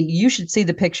 I mean, you should see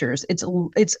the pictures.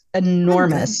 It's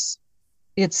enormous.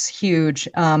 It's huge.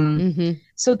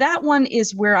 So that one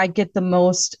is where I get the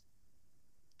most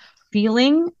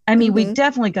feeling. I mean, we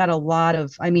definitely got a lot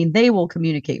of, they will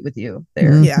communicate with you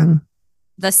there. Yeah.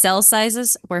 The cell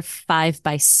sizes were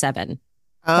 5x7.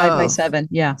 5x7.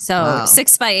 Yeah. So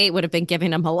 6x8 would have been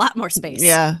giving them a lot more space.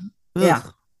 Yeah. Yeah.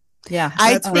 Yeah.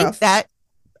 I think that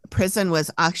prison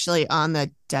was actually on the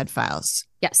Dead Files.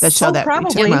 Yes. The show that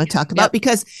probably. we want to talk about,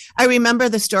 because I remember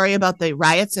the story about the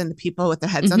riots and the people with the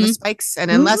heads on the spikes.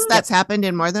 And unless that's happened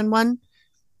in more than one,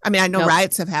 I mean, I know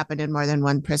riots have happened in more than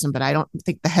one prison, but I don't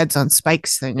think the heads on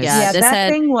spikes thing is. Yeah,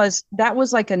 that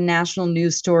was like a national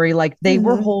news story. Like, they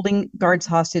were holding guards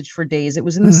hostage for days. It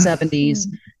was in the 70s,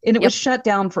 and it was shut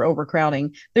down for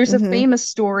overcrowding. There's a famous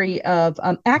story of,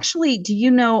 actually, do you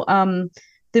know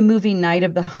the movie Night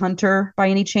of the Hunter by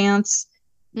any chance?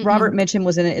 Robert Mitchum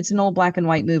was in it. It's an old black and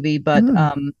white movie, but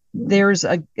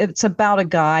it's about a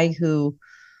guy who,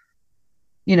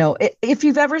 if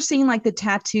you've ever seen like the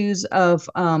tattoos of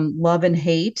love and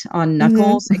hate on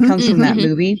knuckles, it comes from that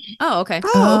movie. Oh, okay.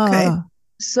 Oh, okay.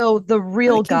 So the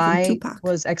real guy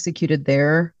was executed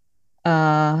there.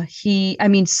 So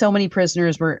many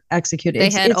prisoners were executed. They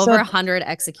had over 100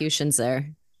 executions there.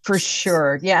 For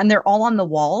sure. Yeah. And they're all on the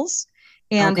walls.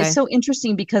 And it's so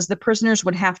interesting because the prisoners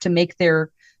would have to make their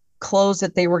clothes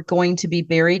that they were going to be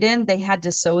buried in. They had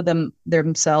to sew them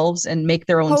themselves and make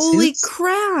their own Holy suits.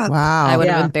 Crap. Wow. I would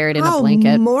have been buried in a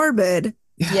blanket. Morbid.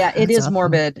 Yeah, it is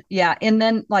morbid. Yeah. And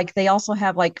then like they also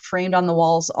have like framed on the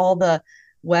walls all the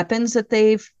weapons that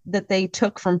they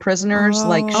took from prisoners,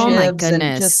 like shivs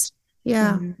and just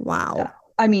Wow.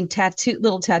 I mean,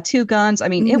 little tattoo guns. I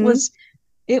mean,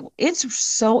 it's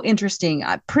so interesting.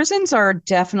 Prisons are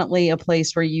definitely a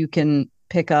place where you can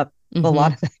pick up a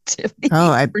lot of activity.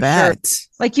 Oh, I bet. Sure.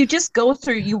 Like, you just go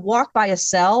through, you walk by a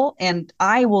cell, and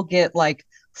I will get like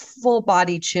full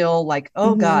body chill, like,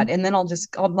 oh God. And then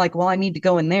I'm like, well, I need to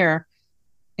go in there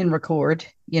and record.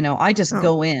 I just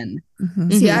go in.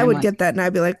 See, I would get that and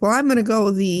I'd be like, well, I'm going to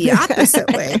go the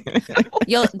opposite way.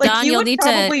 Don, you'll need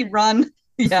probably to run.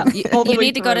 Yeah. You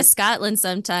need to go to Scotland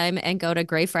sometime and go to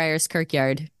Greyfriars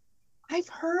Kirkyard. I've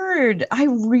heard. I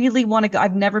really want to go.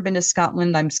 I've never been to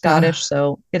Scotland. I'm Scottish,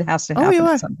 so it has to happen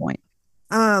at some point.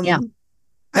 Yeah.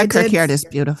 That kirkyard is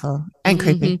beautiful and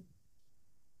creepy.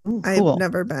 Ooh, cool. I've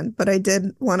never been, but I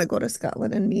did want to go to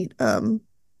Scotland and meet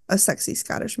a sexy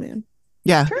Scottish man.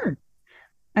 Yeah. Sure.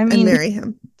 I mean, and marry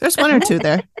him. There's one or two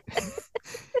there.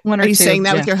 One or Are you two, saying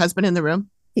that with your husband in the room?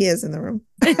 He is in the room.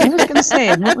 I was going to say,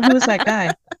 who was that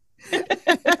guy?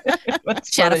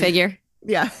 Shadow figure.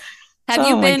 Yeah. Have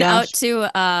you been out to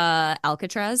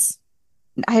Alcatraz?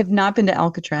 I have not been to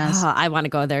Alcatraz. Oh, I want to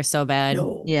go there so bad.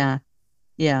 No.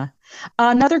 Yeah.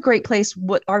 Another great place.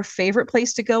 What our favorite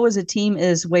place to go as a team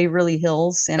is Waverly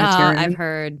Hills Sanitarium. I've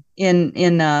heard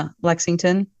in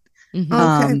Lexington.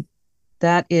 Okay.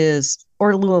 That is,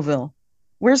 or Louisville.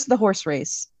 Where's the horse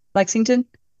race? Lexington.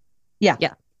 Yeah.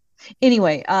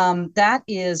 Anyway, that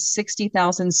is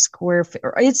 60,000 square feet.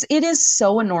 It is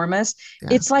so enormous. Yeah.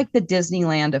 It's like the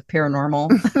Disneyland of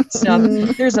paranormal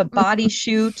stuff. There's a body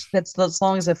chute that's as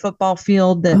long as a football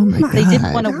field that they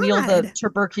didn't want to wheel the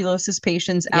tuberculosis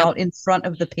patients out in front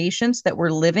of the patients that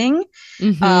were living.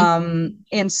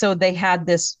 And so they had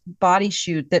this body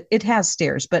chute that it has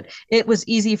stairs, but it was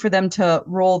easy for them to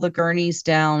roll the gurneys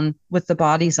down with the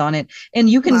bodies on it. And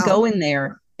you can go in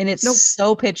there and it's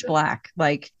so pitch black.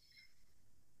 Like,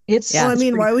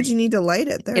 why would you need to light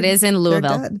it there? It is in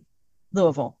Louisville.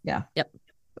 Louisville, yeah. Yep.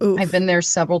 Oof. I've been there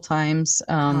several times.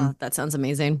 That sounds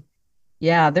amazing.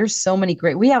 Yeah, there's so many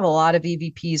we have a lot of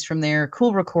EVPs from there,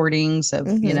 cool recordings of,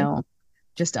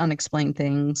 just unexplained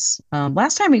things.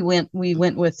 Last time we went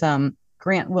with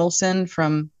Grant Wilson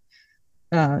from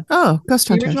Ghost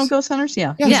Hunters. Original Ghost Hunters,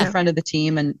 yeah. Yeah. He's a friend of the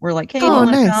team, and we're like, hey, you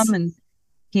want to come? And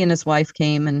he and his wife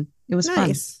came, and it was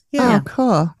fun. Yeah. Oh,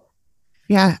 cool.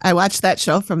 Yeah, I watched that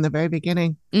show from the very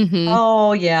beginning.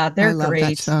 Oh yeah, they're great.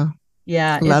 That show.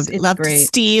 Yeah, loved great.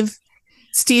 Steve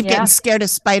getting scared of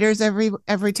spiders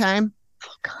every time.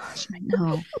 Oh gosh, I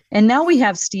know. And now we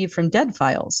have Steve from Dead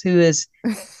Files, who is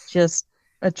just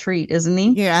a treat, isn't he?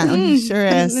 Yeah, he sure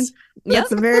is.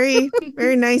 That's a very,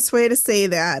 very nice way to say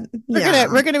that.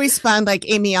 We're gonna respond like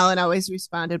Amy Allen always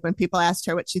responded when people asked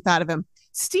her what she thought of him.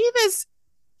 Steve is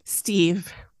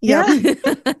Steve. Yeah.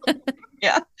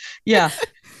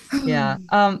 Yeah.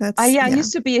 I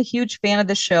used to be a huge fan of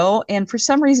the show, and for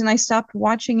some reason I stopped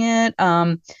watching it.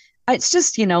 It's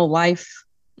just, life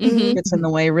gets in the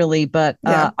way, really. But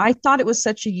I thought it was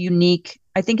such a unique.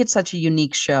 I think it's such a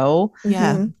unique show.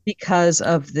 Yeah, because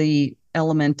of the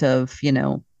element of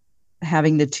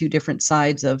having the two different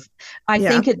sides of. I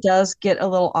think it does get a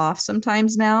little off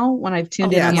sometimes now when I've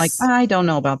tuned in. I'm like, I don't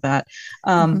know about that.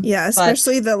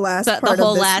 Especially the last part the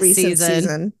whole of this last recent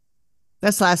season.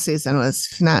 This last season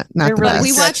was not the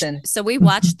best. We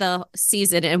watched the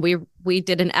season, and we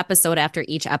did an episode after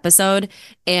each episode,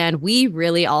 and we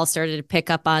really all started to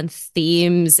pick up on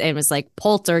themes, and it was like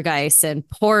poltergeists and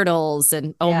portals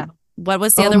and what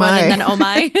was the other one? And then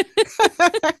my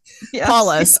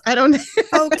Paula's. I don't.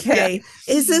 Okay,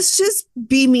 is this just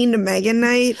be mean to Megan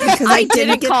night? Because I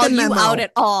didn't call you out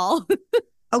at all.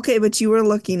 Okay, but you were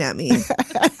looking at me.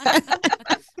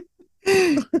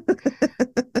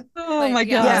 Oh my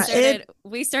God.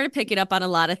 We started picking up on a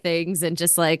lot of things, and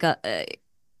just like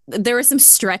there were some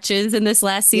stretches in this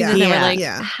last season that were like,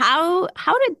 how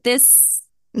did this?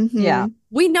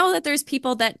 We know that there's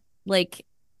people that like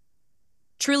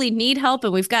truly need help,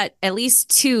 and we've got at least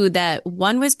two that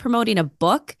one was promoting a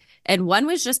book and one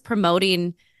was just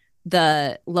promoting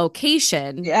the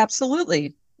location. Yeah,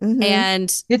 absolutely.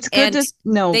 And it's good to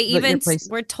know. They even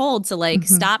were told to like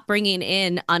stop bringing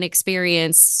in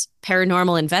unexperienced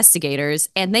paranormal investigators,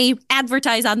 and they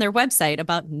advertise on their website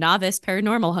about novice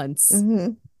paranormal hunts.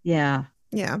 Yeah.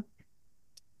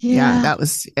 That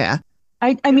was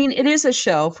I mean, it is a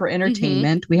show for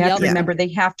entertainment. We have to remember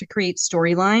they have to create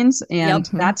storylines, and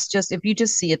that's just, if you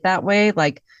just see it that way,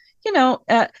 like,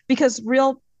 because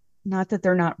not that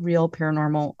they're not real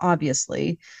paranormal,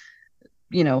 obviously,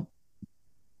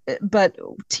 but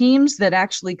teams that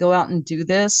actually go out and do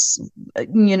this,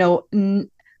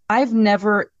 I've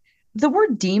never, the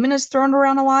word demon is thrown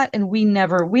around a lot, and we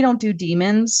don't do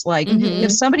demons. Like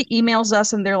if somebody emails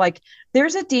us and they're like,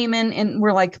 there's a demon, and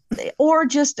we're like, or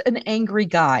just an angry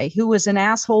guy who was an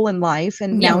asshole in life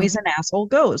and now he's an asshole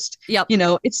ghost.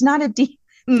 It's not a demon.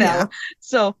 No.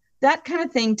 So that kind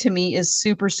of thing to me is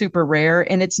super, super rare.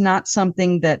 And it's not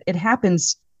something that it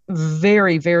happens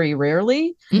very, very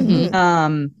rarely.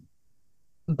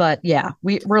 But yeah,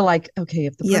 we're like, okay,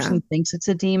 if the person thinks it's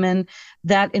a demon,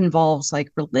 that involves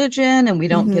like religion, and we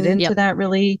don't get into that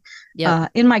really.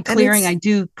 In my clearing, I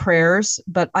do prayers,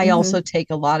 but I also take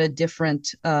a lot of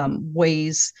different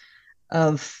ways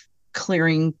of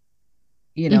clearing,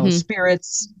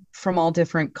 spirits from all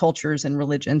different cultures and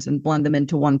religions and blend them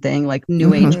into one thing, like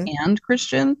New Age and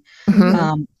Christian.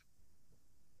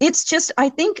 It's just, I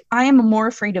think I am more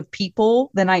afraid of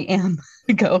people than I am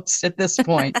ghosts at this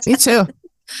point. Me too.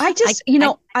 I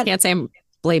can't say I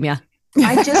blame you.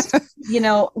 I just,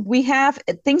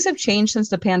 things have changed since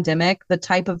the pandemic. The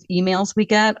type of emails we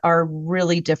get are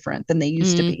really different than they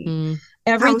used to be.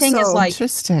 Everything is like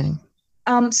interesting.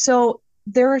 So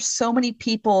there are so many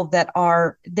people that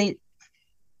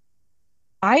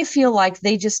I feel like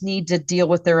they just need to deal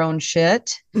with their own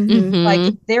shit.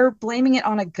 Like they're blaming it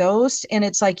on a ghost, and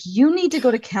it's like, you need to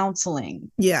go to counseling.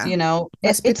 Yeah.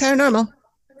 It's paranormal.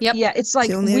 Yep. Yeah. It's like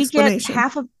we get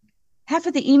half of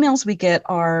the emails we get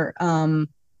are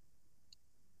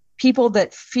people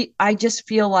that I just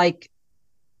feel like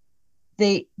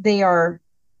they are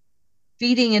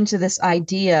feeding into this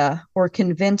idea or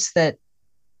convinced that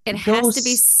it has to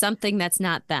be something that's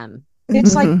not them.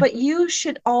 It's like, but you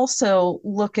should also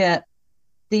look at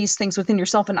these things within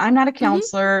yourself. And I'm not a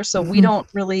counselor, so we don't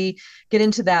really get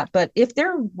into that. But if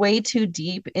they're way too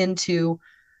deep into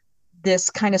this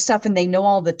kind of stuff and they know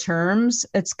all the terms,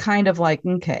 it's kind of like,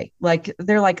 okay, like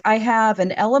they're like, I have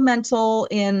an elemental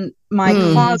in my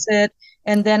closet,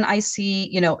 and then I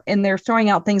see, and they're throwing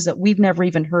out things that we've never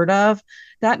even heard of.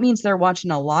 That means they're watching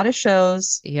a lot of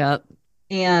shows. Yep.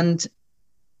 And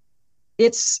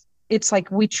it's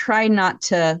like, we try not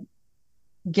to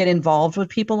get involved with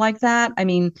people like that. I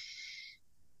mean,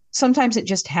 sometimes it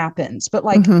just happens, but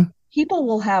like people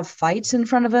will have fights in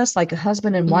front of us, like a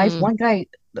husband and wife.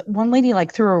 One lady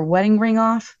like threw her wedding ring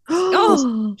off.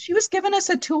 She was giving us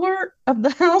a tour of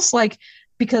the house, like,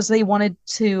 because they wanted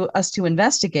us to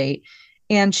investigate.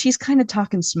 And she's kind of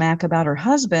talking smack about her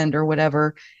husband or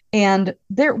whatever. And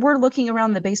we're looking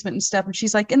around the basement and stuff. And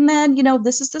she's like, and then,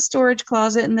 this is the storage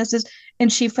closet.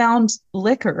 And she found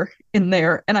liquor in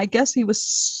there. And I guess he was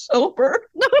sober.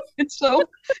 And so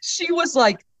she was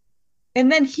like, and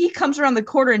then he comes around the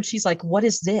corner and she's like, what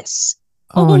is this?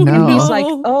 Oh, no. And he's like,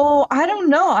 oh, I don't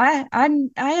know. I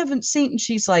haven't seen. And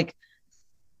she's like,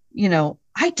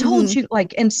 I told you,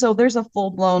 like, and so there's a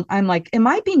full blown, I'm like, am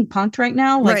I being punked right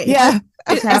now? Like, right. Yeah.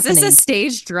 Is this a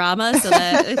stage drama so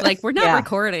that like we're not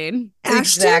recording?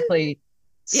 Exactly.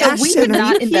 So we did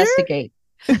not investigate.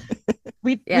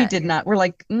 We did not. We're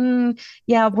like,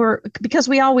 because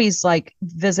we always like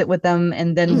visit with them,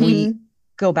 and then we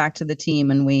go back to the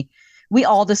team, and we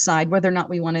all decide whether or not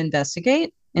we want to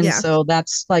investigate. And so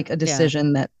that's like a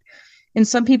decision that, and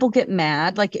some people get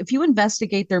mad. Like if you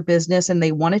investigate their business and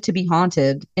they want it to be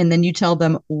haunted, and then you tell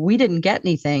them we didn't get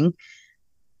anything,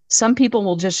 some people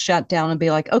will just shut down and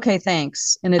be like, okay,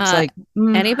 thanks. And it's like,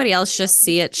 anybody else just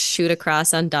see it shoot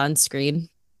across on Dawn's screen?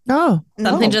 Oh,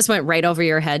 something just went right over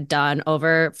your head, Dawn,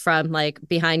 over from like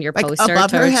behind your poster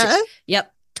above her head?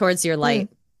 Towards your light.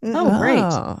 Oh,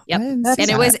 great. Yep.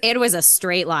 And it was a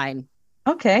straight line.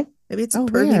 Okay. Maybe it's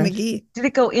Purdy McGee. Did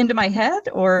it go into my head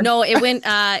or? No, it went,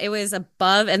 it was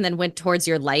above and then went towards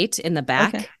your light in the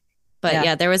back. Okay.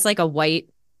 But there was like a white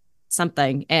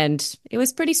something and it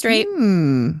was pretty straight.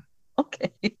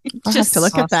 Okay. I'll have to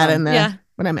look at that in there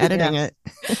when I'm editing it.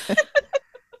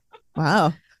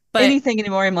 Wow. But anything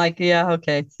anymore, I'm like,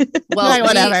 okay. Well,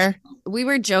 whatever. We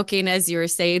were joking as you were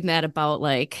saying that about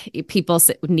like people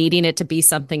needing it to be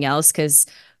something else, because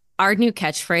our new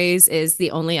catchphrase is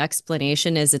the only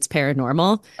explanation is it's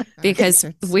paranormal, because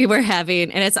we were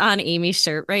having, and it's on Amy's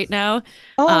shirt right now.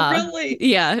 Oh, really?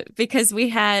 Yeah, because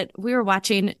we were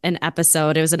watching an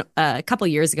episode. It was a couple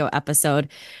years ago episode.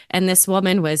 And this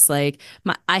woman was like,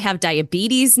 I have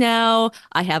diabetes now.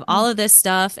 I have all of this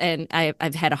stuff. And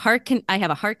I've had I have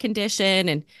a heart condition.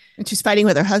 And she's fighting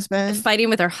with her husband.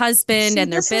 See,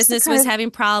 and their business was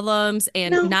having problems.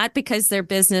 And not because their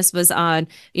business was on,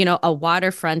 a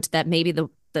waterfront that maybe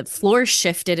the floor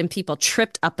shifted and people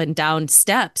tripped up and down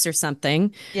steps or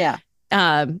something. Yeah.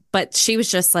 But she was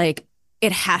just like,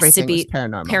 it has to be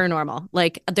paranormal.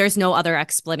 Like there's no other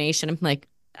explanation. I'm like,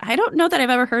 I don't know that I've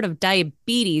ever heard of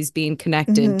diabetes being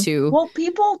connected to. Well,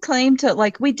 people claim to,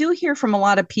 like, we do hear from a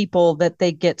lot of people that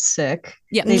they get sick.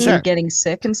 Yeah, they've been getting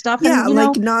sick and stuff. Yeah, and,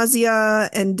 like nausea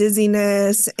and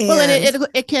dizziness. And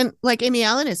it can, like Amy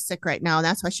Allen is sick right now, and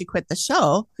that's why she quit the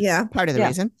show. Yeah, part of the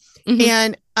reason.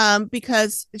 And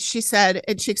because she said,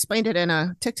 and she explained it in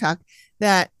a TikTok,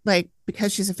 that like,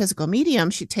 because she's a physical medium,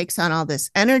 she takes on all this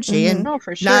energy and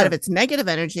for sure. not if it's negative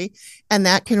energy. And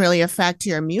that can really affect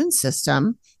your immune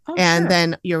system. And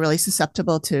then you're really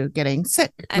susceptible to getting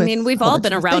sick. I mean, we've all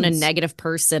been around a negative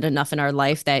person enough in our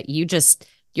life that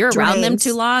you're around them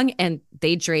too long and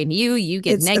they drain you. You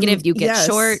get negative, you get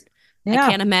short. Yeah. I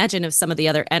can't imagine of some of the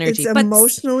other energy. It's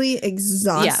emotionally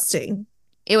exhausting.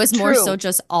 Yeah. It was more so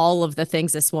just all of the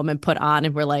things this woman put on,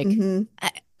 and we're like,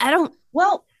 I don't.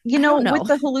 Well, with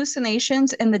the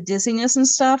hallucinations and the dizziness and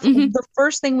stuff, the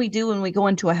first thing we do when we go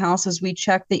into a house is we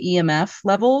check the EMF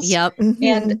levels. Yep.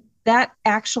 And that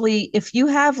actually, if you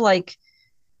have like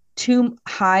too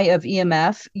high of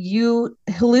EMF, you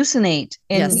hallucinate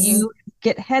and you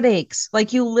get headaches.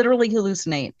 Like you literally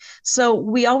hallucinate. So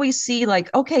we always see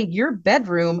like, okay, your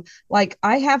bedroom, like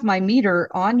I have my meter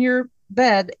on your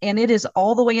bed and it is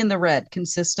all the way in the red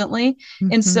consistently.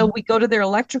 And so we go to their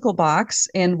electrical box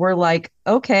and we're like,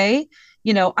 okay,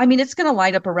 I mean, it's going to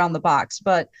light up around the box,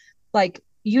 but like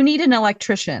you need an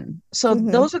electrician. So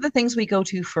those are the things we go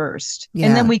to first. Yeah.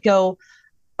 And then we go,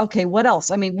 okay, what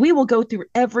else? I mean, we will go through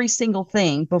every single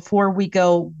thing before we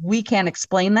go, we can't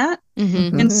explain that.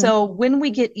 And so when we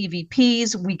get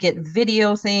EVPs, we get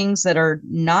video things that are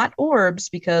not orbs,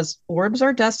 because orbs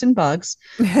are dust and bugs,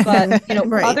 but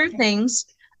other things,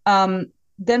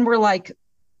 then we're like,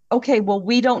 okay, well,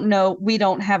 we don't know. We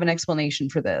don't have an explanation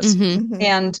for this.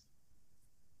 And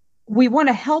we want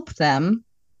to help them.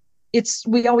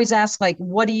 We always ask, like,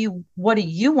 what do you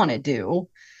want to do?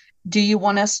 Do you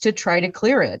want us to try to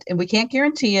clear it? And we can't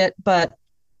guarantee it, but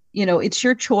it's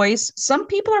your choice. Some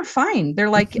people are fine. They're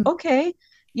like, okay,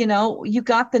 you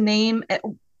got the name,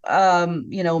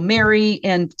 Mary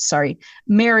and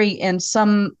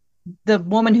the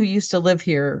woman who used to live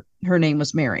here, her name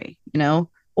was Mary, and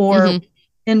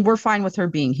we're fine with her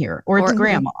being here, or it's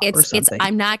grandma or something.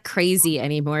 I'm not crazy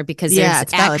anymore because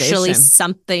there's actually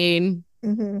something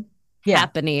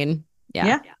happening.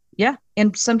 Yeah.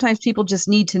 And sometimes people just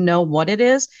need to know what it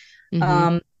is.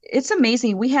 It's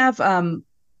amazing. We have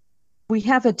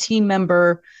a team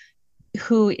member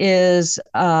who is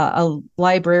a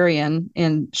librarian,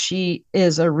 and she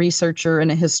is a researcher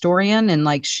and a historian. And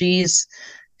like, she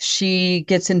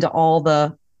gets into all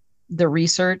the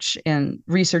research, and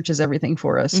researches everything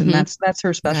for us. And that's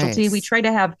her specialty. Nice. We try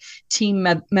to have team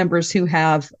members who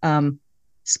have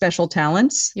special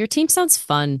talents. Your team sounds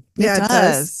fun. Yeah, it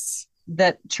does.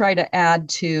 That try to add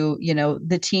to,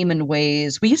 the team in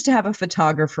ways. We used to have a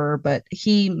photographer, but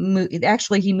he moved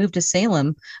to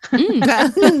Salem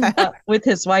with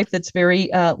his wife. That's very,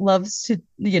 loves to,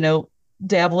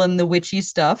 dabble in the witchy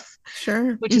stuff.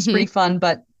 Sure. Which is pretty fun.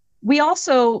 But we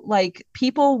also, like,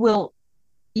 people will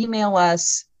email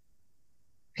us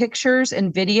pictures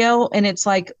and video, and it's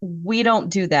like, we don't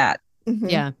do that.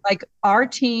 Yeah. Like, our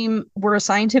team, we're a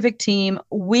scientific team.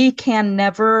 We can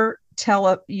never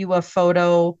tell you a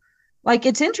photo. Like,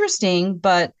 it's interesting,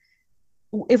 but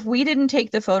if we didn't take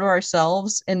the photo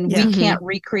ourselves and we can't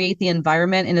recreate the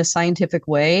environment in a scientific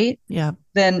way,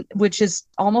 then, which is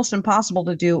almost impossible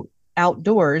to do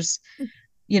outdoors,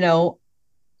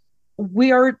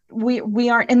 we aren't,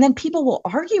 and then people will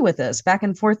argue with us back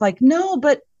and forth, like, no,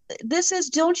 but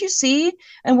don't you see?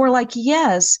 And we're like,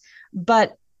 yes,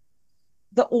 but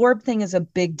the orb thing is a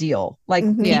big deal. Like,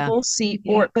 people see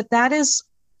orb, but there's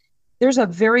a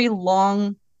very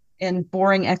long and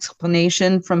boring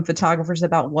explanation from photographers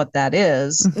about what that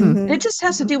is. It just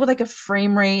has to do with like a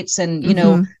frame rates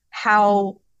and,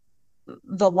 how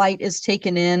the light is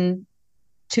taken in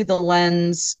to the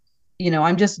lens.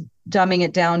 I'm just dumbing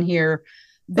it down here,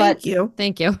 but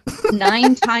thank you.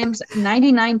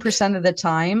 99% of the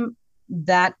time,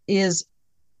 that is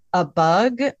a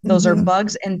bug. Those are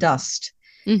bugs and dust,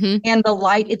 and the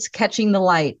light, it's catching the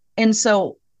light. And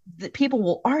so that people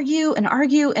will argue,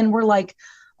 and we're like,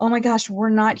 oh my gosh, we're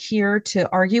not here to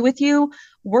argue with you.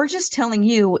 We're just telling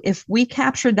you, if we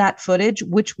captured that footage,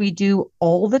 which we do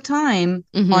all the time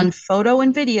on photo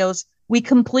and videos, we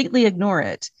completely ignore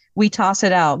it. We toss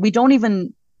it out. We don't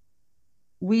even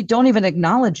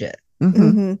acknowledge it.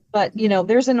 But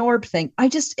there's an orb thing.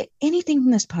 Anything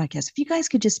from this podcast, if you guys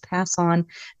could just pass on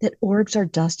that orbs are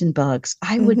dust and bugs,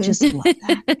 I would just love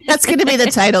that. That's going to be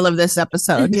the title of this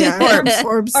episode. Yeah.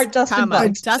 Orbs are dust and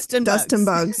bugs. Dust and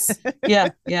bugs. Yeah.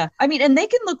 I mean, and they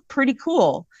can look pretty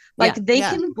cool. Like they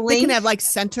can blink. They can have like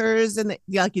centers, and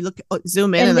like you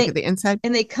zoom in and look at the inside,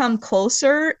 and they come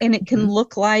closer, and it can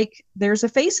look like there's a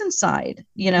face inside.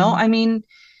 I mean,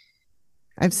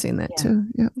 I've seen that too.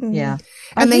 Yeah.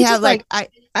 And they have like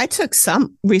I took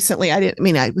some recently.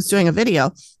 I was doing a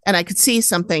video, and I could see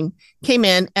something came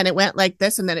in and it went like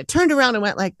this, and then it turned around and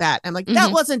went like that. I'm like,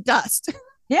 that wasn't dust.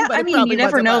 Yeah, But I it mean, probably you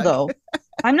never was a know, bug. though.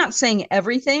 I'm not saying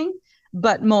everything,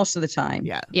 but most of the time.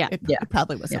 Yeah. Yeah. It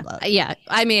probably was a bug. Yeah.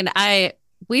 I mean,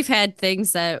 we've had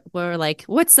things that were like,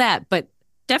 what's that? But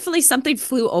definitely something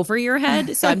flew over your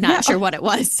head. So I'm not sure what it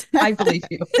was. I believe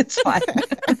you. It's fine.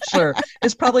 I'm sure.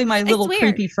 It's probably my little weird.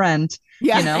 creepy friend.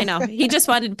 Yeah. You know? I know. He just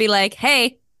wanted to be like,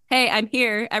 hey, I'm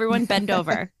here. Everyone bend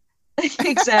over.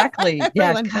 Exactly. Yeah.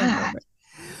 Everyone bent God.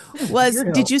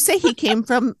 over. Did you say he came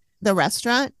from the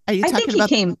restaurant? Are you I talking think he about?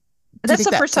 came. That's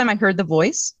the first time I heard the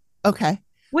voice. Okay.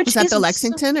 Which Was that is the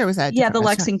Lexington or was that? Yeah, the restaurant?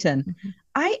 Lexington.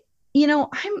 Mm-hmm.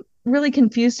 I'm really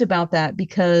confused about that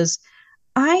because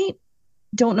I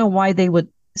don't know why they would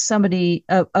somebody.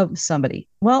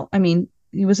 Well, I mean,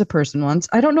 he was a person once.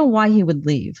 I don't know why he would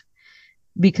leave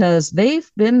because they've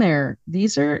been there.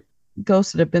 These are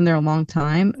ghosts that have been there a long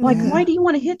time. Like, why do you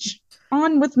want to hitch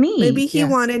on with me? Maybe he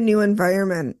wanted new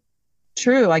environment.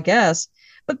 True, I guess.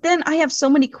 But then I have so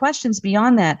many questions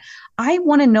beyond that. I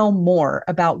want to know more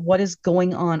about what is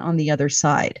going on the other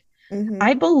side. Mm-hmm.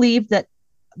 I believe that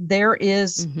there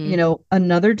is,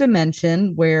 another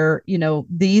dimension where,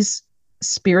 these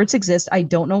spirits exist. I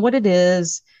don't know what it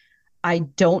is. I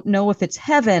don't know if it's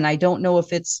heaven. I don't know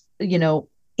if it's,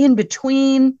 in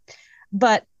between.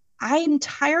 But I'm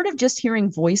tired of just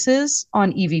hearing voices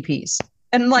on EVPs.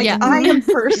 And I am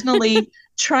personally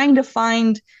trying to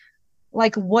find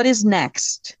what is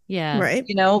next. Yeah. Right.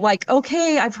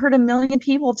 Okay, I've heard a million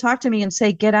people talk to me and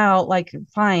say, get out,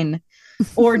 fine.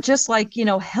 Or just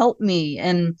help me.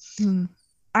 And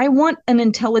I want an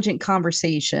intelligent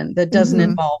conversation that doesn't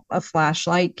involve a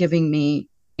flashlight giving me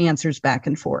answers back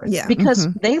and forth. Yeah.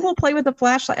 Because they will play with a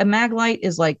flashlight. A mag light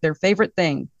is their favorite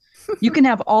thing. You can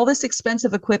have all this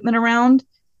expensive equipment around,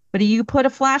 but you put a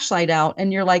flashlight out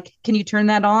and you're like, can you turn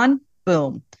that on?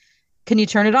 Boom. Can you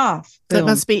turn it off? Boom. That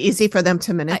must be easy for them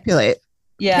to manipulate.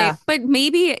 Yeah. Okay, but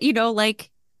maybe,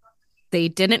 they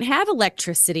didn't have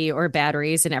electricity or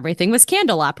batteries and everything was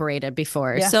candle operated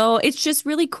before. Yeah. So it's just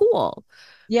really cool.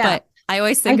 Yeah. But I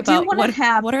always think about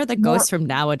what are the ghosts from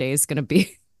nowadays going to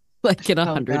be in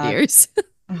 100 years?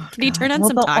 Can you turn on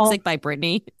some Toxic by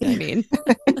Britney? I mean,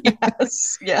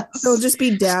 yes. They'll just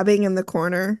be dabbing in the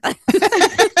corner.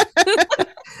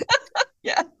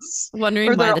 Yes.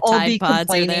 Wondering why the Tide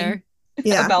Pods are there.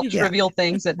 Yeah. About trivial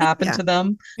things that happen to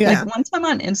them. Yeah. One time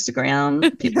on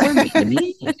Instagram, people were mean to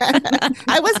me.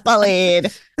 I was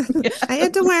bullied. I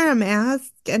had to wear a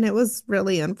mask and it was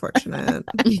really unfortunate.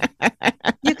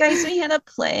 You guys, we had a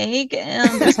plague and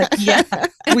it's yeah,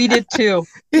 we did too.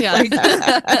 Yeah.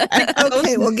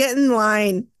 Okay, we'll get in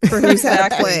line for who's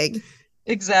had a plague.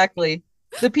 Exactly.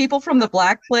 The people from the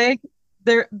Black Plague,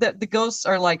 the ghosts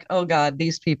are like, oh God,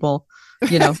 these people,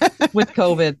 with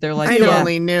COVID, they're like, I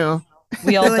only knew.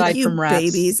 We all died from rats.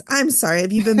 Babies. I'm sorry.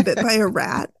 Have you been bit by a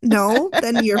rat? No?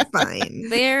 Then you're fine.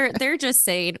 They're just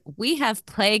saying we have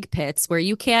plague pits where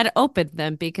you can't open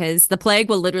them because the plague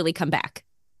will literally come back.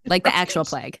 Like the actual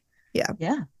plague. Yeah.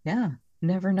 Yeah. Yeah.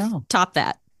 Never know. Top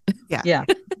that. Yeah. Yeah.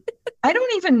 I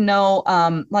don't even know.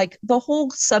 The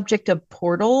whole subject of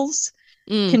portals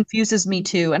confuses me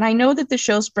too. And I know that the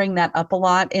shows bring that up a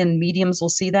lot and mediums will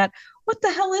see that. What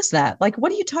the hell is that?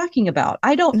 What are you talking about?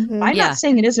 I'm not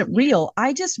saying it isn't real.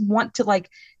 I just want to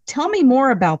tell me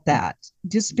more about that.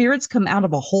 Do spirits come out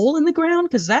of a hole in the ground?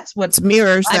 Because that's what's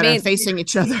mirrors that are facing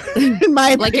each other in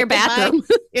my your bathroom.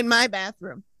 In my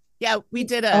bathroom. Yeah, we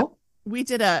did a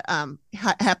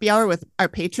happy hour with our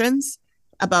patrons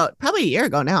about probably a year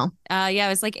ago now. Yeah, it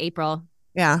was April.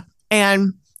 Yeah.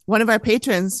 And one of our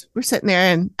patrons, we're sitting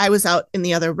there and I was out in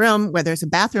the other room where there's a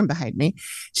bathroom behind me.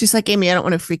 She's like, Amy, I don't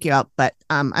want to freak you out, but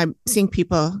I'm seeing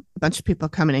a bunch of people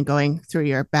coming and going through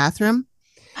your bathroom.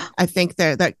 I think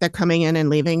they're coming in and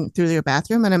leaving through your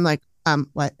bathroom. And I'm like,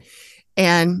 what?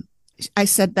 And I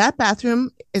said, that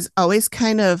bathroom is always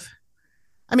kind of,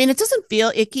 I mean, it doesn't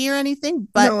feel icky or anything,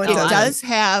 but it does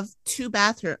have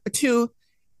two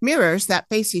mirrors that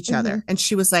face each other. And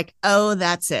she was like, oh,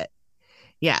 that's it.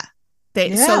 Yeah.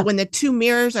 So when the two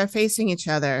mirrors are facing each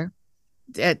other,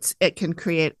 it can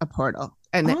create a portal,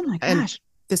 and oh my gosh, and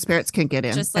the spirits can get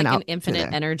in, just like an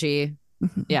infinite energy.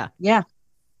 Yeah, yeah.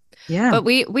 But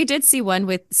we did see one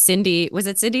with Cindy. Was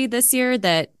it Cindy this year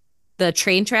that the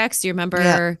train tracks? Do you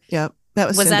remember? Yeah, that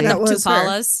was Cindy. That the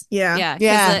Tupalas? Yeah.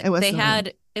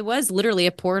 It was literally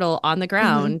a portal on the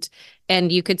ground,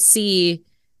 and you could see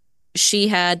she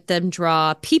had them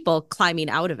draw people climbing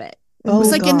out of it. It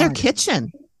was in their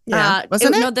kitchen. Yeah,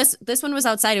 wasn't it? No, this one was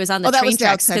outside. It was on the train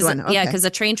tracks. Okay. Yeah, because the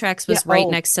train tracks was right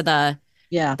next to the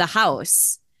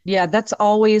house. Yeah, that's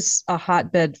always a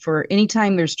hotbed for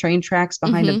anytime there's train tracks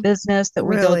behind a business that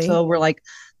we go to. We're like,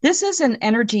 this is an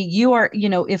energy. You are,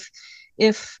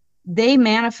 if they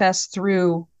manifest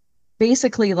through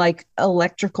basically like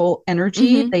electrical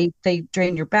energy. They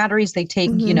drain your batteries. They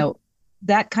take,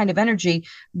 that kind of energy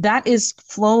that is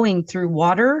flowing through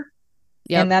water.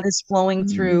 Yep. And that is flowing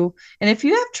through. And if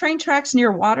you have train tracks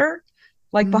near water,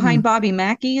 like behind Bobby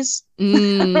Mackey's, I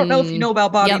don't know if you know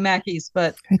about Bobby Mackey's,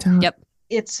 but I don't. Yep.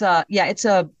 It's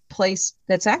a place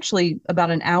that's actually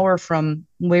about an hour from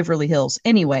Waverly Hills.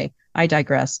 Anyway, I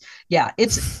digress. Yeah,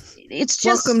 it's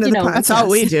just, welcome to the podcast. That's all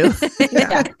we do.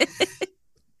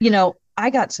 Yeah. I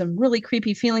got some really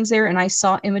creepy feelings there, and I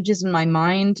saw images in my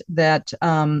mind that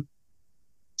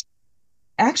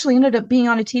actually ended up being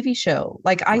on a TV show.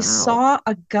 Like I saw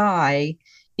a guy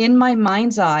in my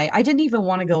mind's eye. I didn't even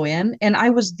want to go in, and I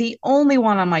was the only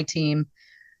one on my team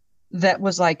that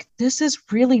was like, this is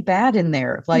really bad in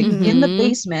there. Like in the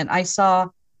basement, I saw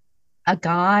a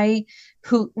guy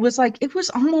who was like, it was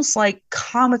almost like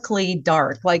comically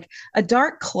dark, like a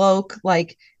dark cloak,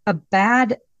 like a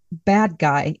bad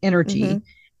guy energy.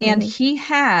 And he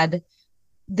had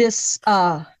this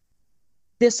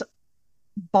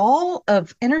ball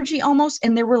of energy almost,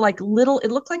 and there were like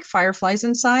it looked like fireflies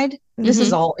inside. This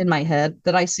is all in my head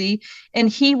that I see. And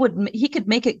he could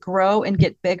make it grow and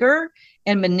get bigger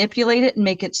and manipulate it and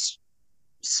make it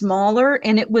smaller.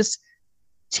 And it was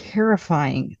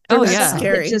terrifying.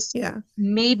 Scary. It just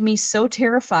made me so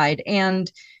terrified.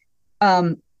 And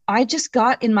I just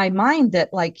got in my mind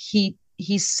that like he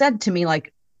said to me,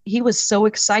 like, he was so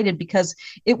excited because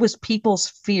it was people's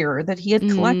fear that he had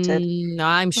collected. No,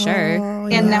 I'm sure.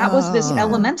 And that was this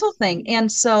elemental thing.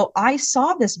 And so I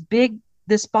saw this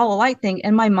ball of light thing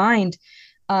in my mind.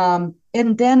 And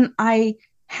then I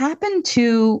happened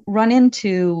to run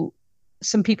into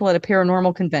some people at a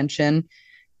paranormal convention,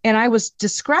 and I was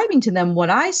describing to them what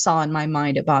I saw in my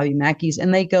mind at Bobby Mackey's.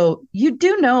 And they go, you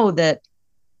do know that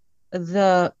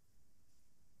the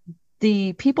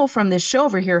people from this show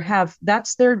over here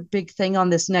that's their big thing on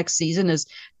this next season, is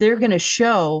they're going to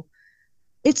show,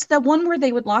 it's the one where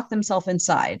they would lock themselves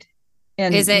inside.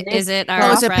 And is it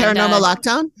Paranormal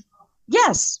Lockdown?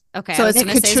 Yes. Okay. So it's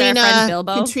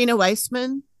Katrina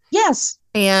Weissman. Yes.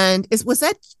 And was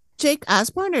that Jake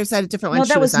Osborne, or is that a different one? No,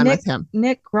 she was on with him.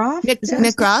 Nick Groff.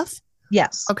 Nick Groff.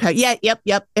 Yes. Okay. Yeah.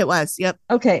 Yep. It was. Yep.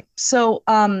 Okay. So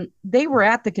they were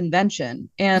at the convention,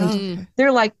 and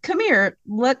they're like, come here,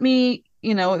 let me,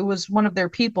 it was one of their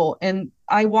people. And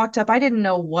I walked up, I didn't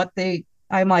know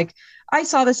I'm like, I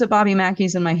saw this at Bobby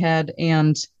Mackey's in my head,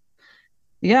 and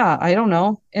yeah, I don't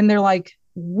know. And they're like,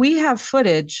 we have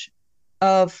footage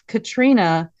of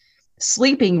Katrina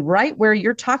sleeping right where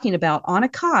you're talking about on a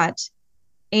cot.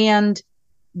 And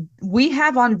we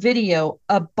have on video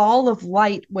a ball of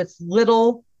light with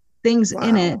little things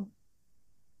in it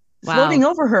floating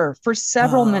over her for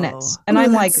several minutes. And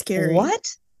I'm like, scary. What?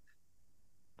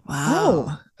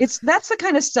 Wow. That's the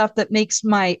kind of stuff that makes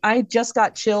I just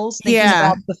got chills thinking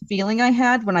about the feeling I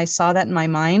had when I saw that in my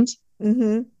mind.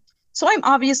 So I'm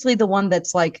obviously the one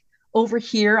that's like over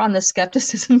here on the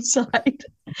skepticism side.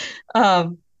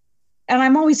 And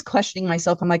I'm always questioning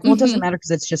myself. I'm like, well, it doesn't matter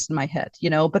because it's just in my head,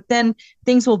 but then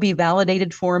things will be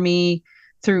validated for me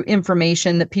through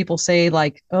information that people say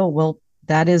like, oh, well,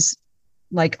 that is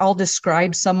like, I'll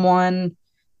describe someone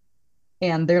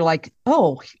and they're like,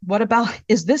 oh, what about,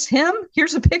 is this him?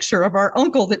 Here's a picture of our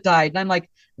uncle that died. And I'm like,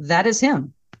 that is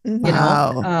him, and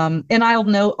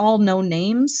I'll know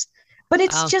names, but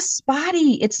it's just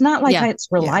spotty. It's not like it's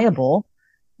reliable.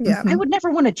 Yeah. I would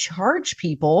never want to charge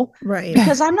people, right?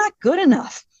 Because I'm not good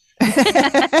enough.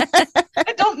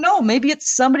 I don't know. Maybe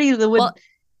it's somebody that would,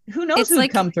 who knows who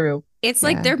would come through. It's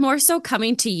like they're more so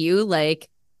coming to you like,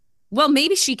 well,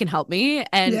 maybe she can help me.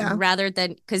 And rather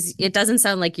than, because it doesn't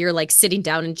sound like you're like sitting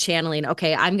down and channeling,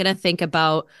 okay, I'm going to think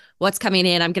about what's coming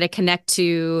in. I'm going to connect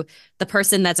to the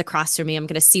person that's across from me. I'm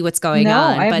going to see what's going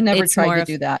on. I've never tried to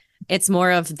do that. It's more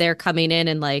of they're coming in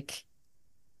and like,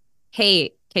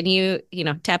 hey, can you,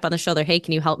 tap on the shoulder? Hey,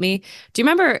 can you help me? Do you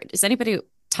remember, is anybody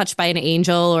touched by an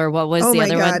angel, or what was the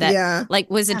other one that like,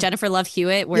 was it Jennifer Love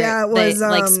Hewitt where it was,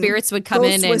 like spirits would come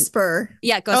in and Whisper.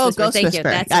 Ghost Whisper. Thank you.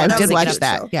 That's I did watch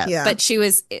that. Yeah. But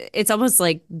it's almost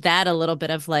like that, a little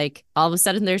bit of like, all of a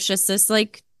sudden there's just this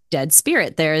like dead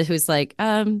spirit there who's like,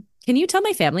 can you tell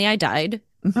my family I died?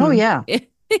 Oh yeah.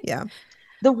 Yeah.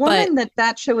 The woman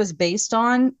that show is based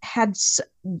on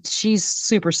she's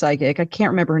super psychic. I can't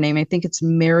remember her name. I think it's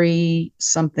Mary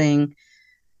something.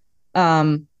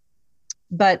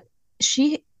 But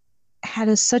she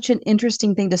had such an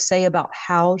interesting thing to say about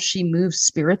how she moves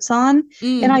spirits on.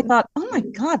 And I thought, oh my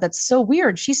God, that's so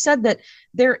weird. She said that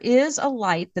there is a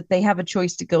light that they have a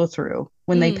choice to go through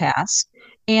when they pass,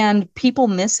 and people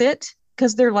miss it.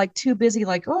 because they're like too busy,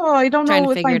 like, oh, I don't Trying know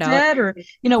to if figure I'm it out. dead or,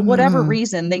 whatever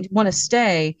reason they want to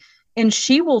stay. And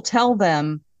she will tell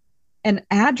them an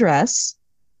address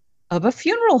of a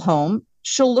funeral home.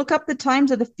 She'll look up the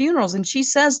times of the funerals, and she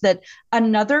says that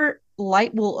another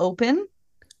light will open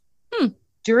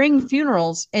during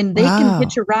funerals, and they can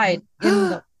hitch a ride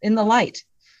in the light.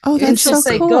 Oh, and that's she'll so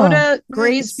say, cool. go to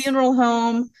Gray's Nice. funeral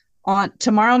home on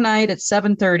tomorrow night at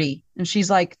 7:30. And she's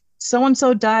like, so and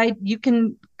so died. You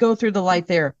can go through the light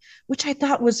there, which I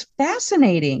thought was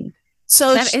fascinating.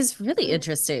 So That is really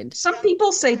interesting. Some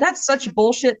people say that's such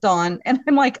bullshit, Dawn. And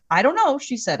I'm like, I don't know.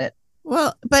 She said it.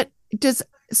 well, but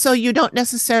so you don't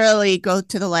necessarily go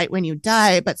to the light when you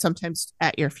die, but sometimes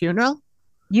at your funeral?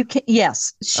 You can,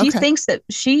 yes. She Okay. thinks that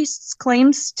she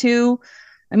claims to,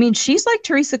 I mean, she's like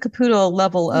Teresa Caputo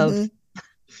level of,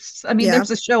 I mean, Yeah.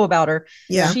 there's a show about her.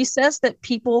 Yeah. She says that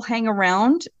people hang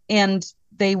around and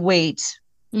they wait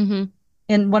Mm-hmm.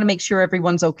 and want to make sure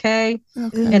everyone's okay.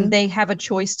 Okay. And they have a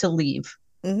choice to leave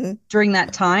Mhm. during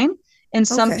that time. And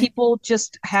some Okay. people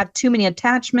just have too many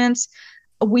attachments.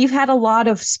 We've had a lot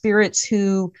of spirits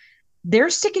who they're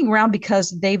sticking around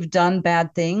because they've done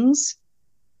bad things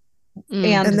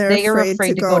and they're they are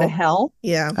afraid to go to hell.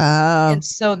 Yeah. Oh, And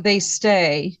so they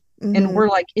stay. Mhm. And we're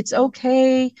like, it's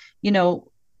okay.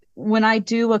 When I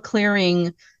do a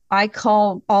clearing, I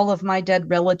call all of my dead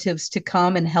relatives to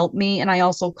come and help me. And I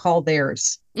also call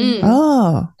theirs.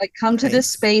 oh, I come to this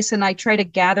Nice. space and I try to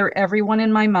gather everyone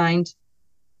in my mind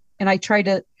and I try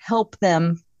to help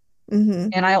them. Mhm.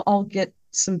 And I'll get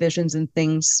some visions and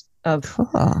things of cool.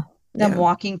 them Yeah.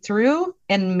 walking through,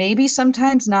 and maybe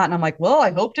sometimes not. And I'm like, well,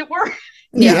 I hoped it worked.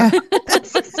 Yeah.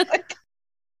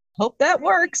 Hope that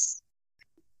works.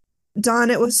 Dawn,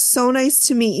 it was so nice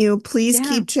to meet you. Please Yeah.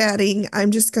 keep chatting.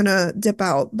 I'm just gonna dip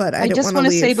out, but I didn't just want want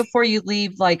to to say leave. before you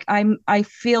leave, like I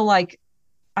feel like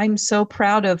I'm so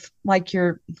proud of like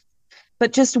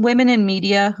but just women in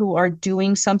media who are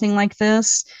doing something like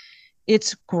this.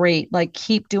 It's great. Like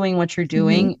keep doing what you're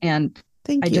doing. And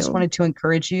Thank I you. just wanted to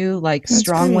encourage you, like That's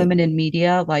strong great. women in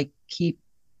media, like keep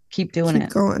doing Keep it.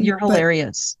 going. You're But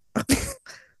hilarious.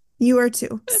 you are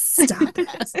too. Stop it.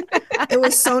 It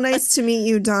was so nice to meet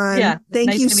you, Dawn. Yeah, Thank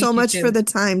nice you to meet so you much too. for the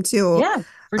time too. Yeah,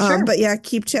 for sure. But yeah,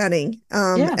 keep chatting.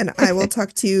 Yeah. And I will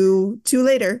talk to you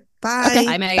later. Bye. Okay.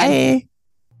 Bye, Megan. Bye.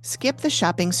 Skip the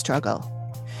shopping struggle.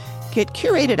 Get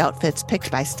curated outfits picked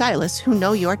by stylists who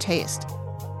know your taste.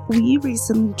 We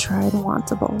recently tried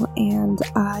Wantable, and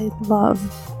I love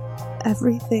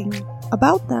everything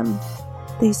about them.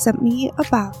 They sent me a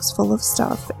box full of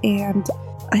stuff, and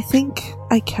I think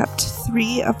I kept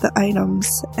 3 of the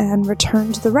items and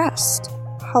returned the rest.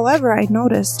 However, I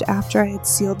noticed after I had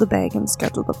sealed the bag and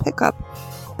scheduled a pickup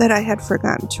that I had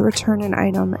forgotten to return an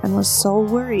item and was so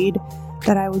worried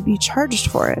that I would be charged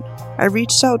for it. I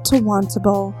reached out to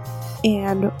Wantable,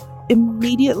 and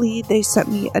immediately they sent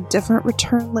me a different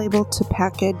return label to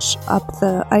package up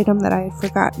the item that I had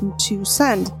forgotten to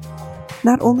send.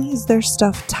 Not only is their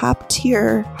stuff top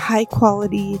tier, high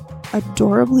quality,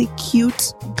 adorably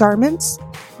cute garments,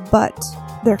 but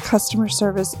their customer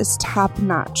service is top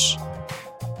notch.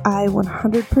 I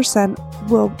 100%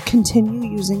 will continue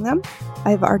using them.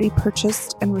 I've already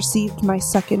purchased and received my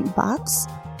second box,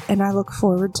 and I look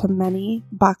forward to many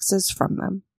boxes from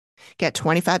them. Get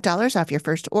 $25 off your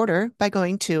first order by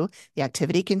going to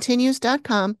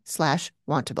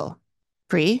theactivitycontinues.com/wantable.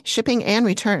 Free shipping and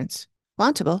returns.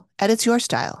 Wantable edits your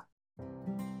style.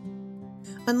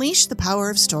 Unleash the power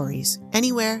of stories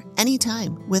anywhere,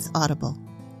 anytime with Audible.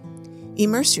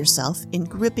 Immerse yourself in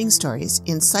gripping stories,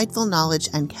 insightful knowledge,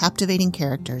 and captivating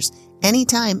characters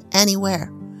anytime,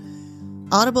 anywhere.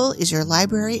 Audible is your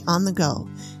library on the go.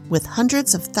 With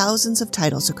hundreds of thousands of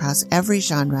titles across every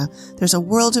genre, there's a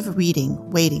world of reading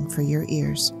waiting for your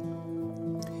ears.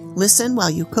 Listen while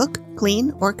you cook,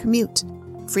 clean, or commute.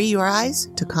 Free your eyes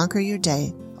to conquer your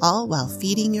day, all while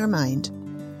feeding your mind.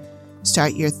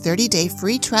 Start your 30-day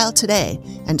free trial today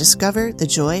and discover the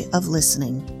joy of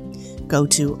listening. Go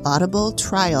to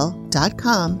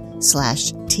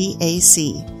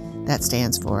audibletrial.com/TAC. That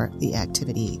stands for The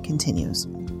Activity Continues.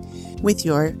 With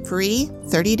your free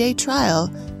 30-day trial,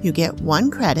 you get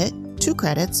 1 credit, 2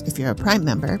 credits if you're a Prime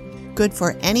member, good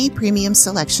for any premium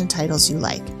selection titles you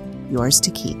like, yours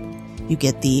to keep. You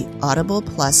get the Audible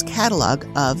Plus catalog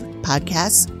of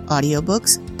podcasts,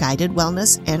 audiobooks, guided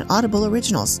wellness, and Audible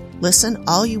originals. Listen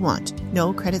all you want,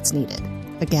 no credits needed.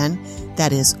 Again,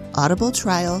 that is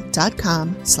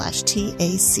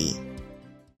audibletrial.com/TAC.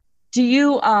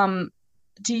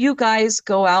 Do you guys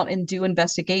go out and do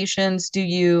investigations? Do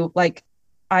you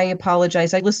I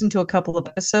apologize. I listened to a couple of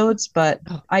episodes, but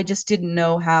I just didn't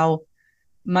know how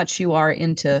much you are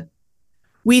into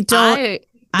We don't.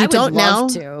 I would don't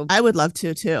love know. to. I would love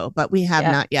to too, but we have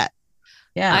not yet.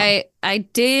 Yeah. I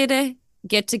did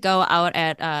get to go out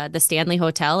at the Stanley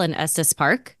Hotel in Estes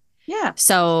Park. Yeah.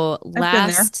 So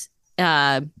I've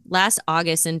last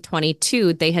August in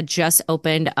 22, they had just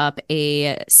opened up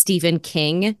a Stephen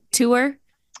King tour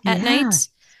at night.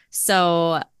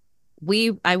 So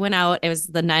I went out, it was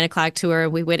the 9 o'clock tour.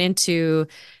 We went into,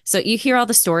 so you hear all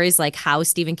the stories like how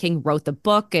Stephen King wrote the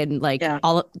book and like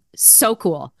so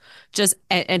cool. Just,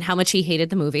 and how much he hated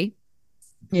the movie.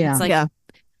 Yeah. It's like,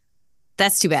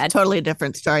 that's too bad. Totally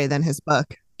different story than his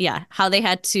book. Yeah. How they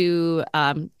had to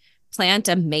plant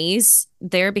a maze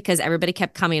there because everybody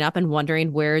kept coming up and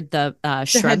wondering where the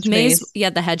shrub maze. Yeah,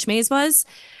 the hedge maze was.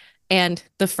 And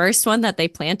the first one that they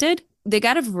planted, they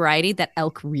got a variety that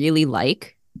elk really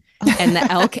like. And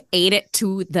the elk ate it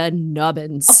to the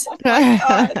nubbins. Oh my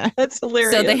God, that's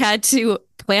hilarious. So they had to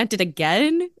plant it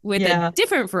again with a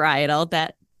different varietal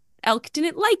that elk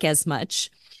didn't like as much.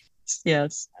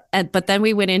 Yes. But then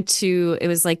we went into, it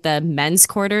was like the men's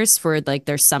quarters for like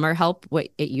their summer help, what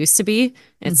it used to be.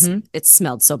 It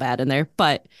smelled so bad in there.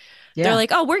 But they're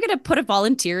like, oh, we're going to put a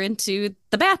volunteer into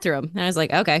the bathroom. And I was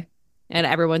like, okay. And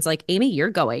everyone's like, Amy, you're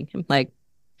going. I'm like,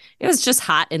 it was just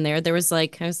hot in there. There was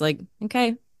like, I was like,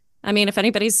 okay. I mean, if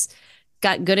anybody's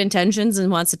got good intentions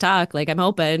and wants to talk, like I'm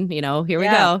open, here we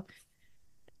go.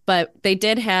 But they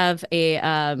did have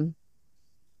a,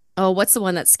 what's the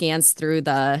one that scans through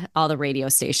all the radio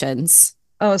stations?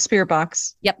 Oh, a spirit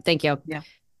box. Yep. Thank you. Yeah.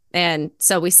 And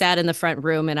so we sat in the front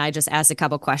room and I just asked a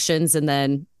couple questions and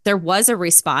then there was a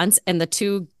response and the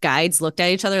two guides looked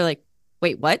at each other like,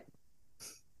 wait, what?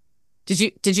 Did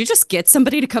you just get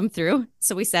somebody to come through?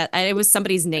 So we sat, it was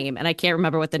somebody's name and I can't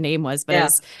remember what the name was, but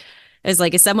it was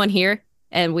like, is someone here?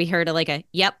 And we heard a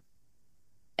yep.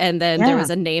 And then there was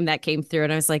a name that came through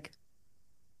and I was like,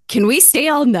 can we stay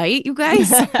all night, you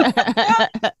guys?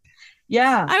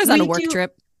 Yeah. I was on a work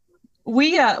trip.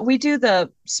 We do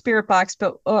the spirit box,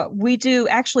 but we do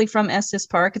actually from Estes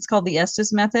Park. It's called the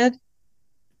Estes method.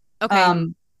 Okay.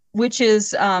 Which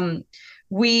is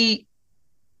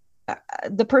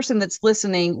the person that's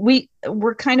listening,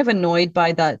 we're kind of annoyed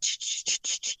by the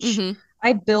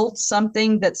I built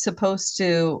something that's supposed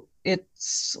to,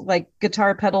 it's like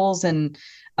guitar pedals and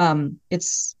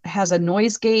has a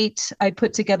noise gate I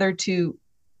put together to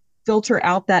filter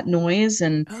out that noise.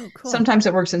 And sometimes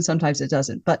it works and sometimes it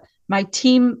doesn't. But my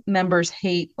team members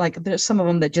hate, like there's some of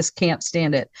them that just can't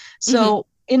stand it. So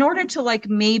in order to like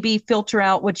maybe filter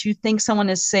out what you think someone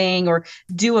is saying or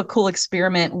do a cool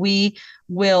experiment, we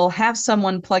will have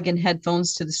someone plug in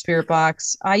headphones to the spirit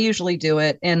box. I usually do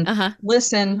it and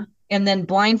listen and then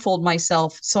blindfold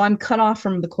myself. So I'm cut off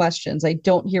from the questions. I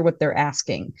don't hear what they're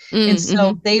asking. And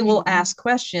so they will ask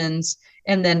questions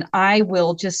and then I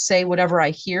will just say whatever I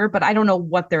hear, but I don't know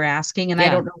what they're asking and I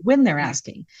don't know when they're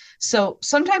asking. So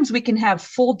sometimes we can have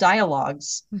full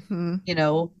dialogues,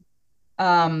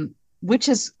 which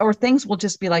is, or things will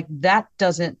just be like, that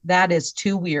is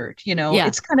too weird.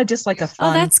 It's kind of just like a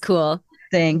fun. Oh, that's cool.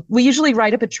 Thing. We usually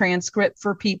write up a transcript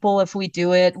for people if we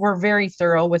do it. We're very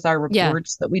thorough with our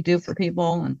reports that we do for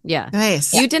people. And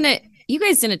nice. You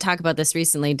guys didn't talk about this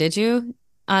recently, did you?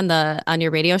 On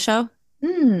your radio show?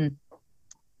 I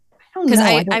don't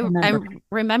know. I'm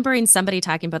remembering somebody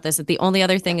talking about this. The only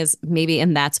other thing is maybe,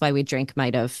 and that's why we drink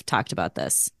might have talked about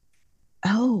this.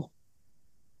 Oh,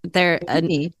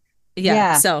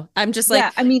 yeah. So I'm just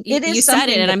like, I mean, it is you said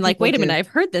it and I'm like, wait a minute, I've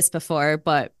heard this before,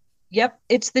 but. Yep.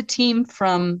 It's the team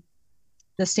from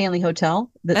the Stanley Hotel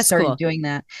that started cool. doing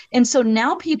that. And so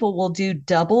now people will do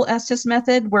double Estes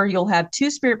method where you'll have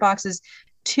two spirit boxes,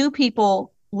 two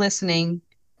people listening,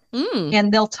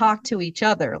 and they'll talk to each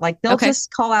other. Like they'll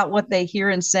just call out what they hear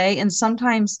and say. And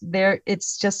sometimes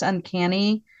it's just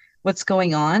uncanny what's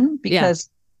going on because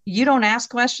you don't ask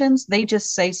questions. They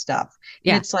just say stuff.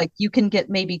 Yeah. And it's like, you can get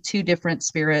maybe two different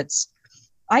spirits.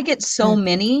 I get so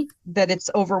many that it's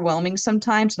overwhelming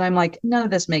sometimes. And I'm like, none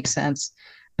of this makes sense.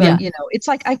 But, it's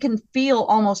like I can feel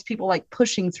almost people like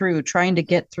pushing through, trying to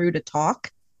get through to talk.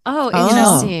 Oh,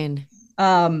 interesting.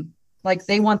 Like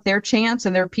they want their chance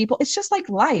and their people. It's just like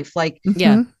life. Like,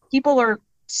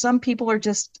 some people are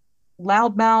just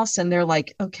loudmouths and they're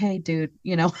like, okay, dude,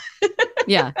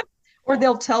 Yeah. Or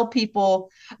they'll tell people.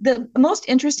 The most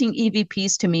interesting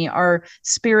EVPs to me are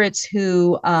spirits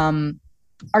who,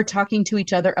 are talking to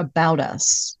each other about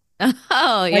us.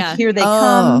 Oh, yeah. Like, here they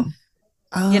come.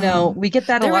 We get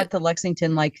that a lot to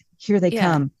Lexington. Like, here they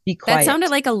come. Be quiet. That sounded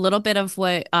like a little bit of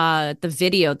what the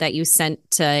video that you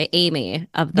sent to Amy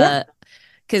of the,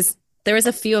 because there was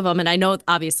a few of them, and I know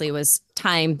obviously it was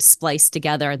time spliced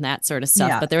together and that sort of stuff,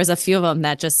 Yeah. but there was a few of them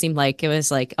that just seemed like it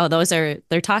was like, oh,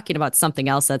 they're talking about something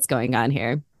else that's going on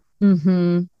here.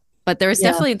 Mm-hmm. But there was Yeah.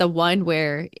 definitely the one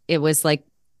where it was like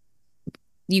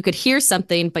you could hear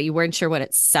something, but you weren't sure what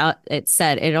it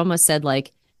said. It almost said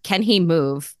like, can he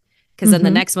move? Because then the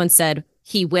Mhm. next one said,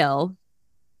 he will.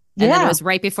 And then it Yeah. was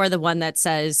right before the one that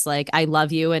says like, I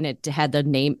love you. And it had the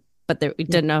name, but we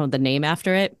didn't know the name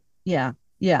after it. Yeah.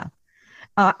 Yeah.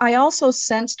 I also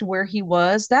sensed where he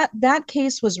was. That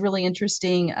case was really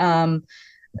interesting.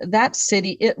 That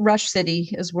city, Rush City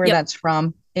is where Yep. that's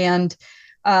from. And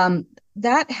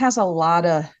that has a lot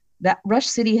of that Rush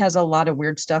City has a lot of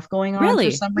weird stuff going on for Really?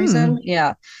 some reason.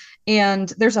 Yeah.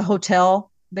 And there's a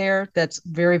hotel there that's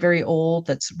very, very old.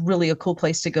 That's really a cool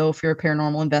place to go if you're a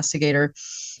paranormal investigator.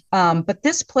 But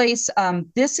this place,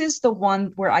 this is the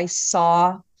one where I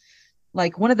saw,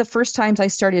 like, one of the first times I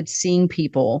started seeing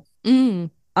people.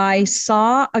 I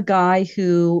saw a guy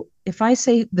who, if I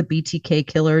say the BTK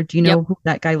killer, do you know Yep. who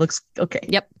that guy looks? Okay.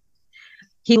 Yep.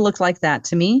 He looked like that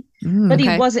to me, but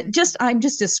Okay. he wasn't. Just, I'm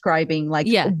just describing like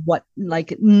Yeah. what,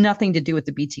 like nothing to do with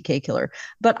the BTK killer.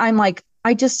 But I'm like,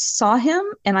 I just saw him,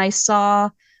 and I saw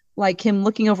like him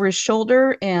looking over his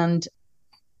shoulder, and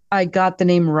I got the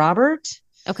name Robert.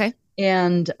 Okay.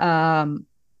 And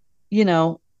you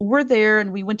know, we're there,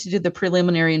 and we went to do the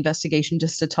preliminary investigation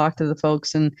just to talk to the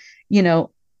folks, and you know,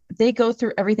 they go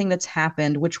through everything that's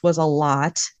happened, which was a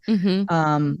lot.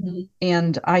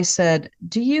 And I said,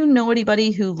 do you know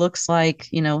anybody who looks like,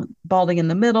 you know, balding in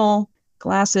the middle,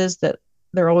 glasses, that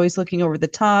they're always looking over the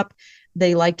top,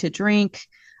 they like to drink,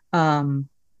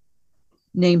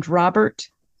 named Robert?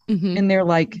 And they're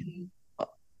like,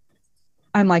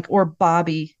 I'm like, or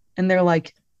Bobby. And they're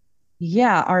like,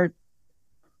 yeah,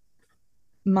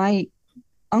 my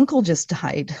uncle just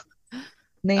died,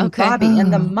 named Okay. Bobby.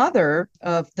 And the mother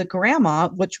of the grandma,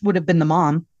 which would have been the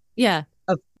mom Yeah.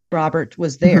 of Robert,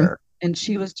 was there. And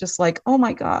she was just like, oh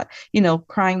my God, you know,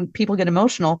 crying. People get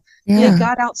emotional. Yeah. They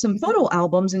got out some photo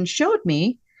albums and showed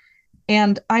me.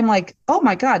 And I'm like, oh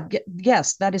my God,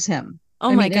 yes, that is him. Oh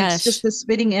I my mean, gosh. it's just this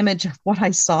spitting image of what I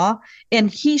saw. And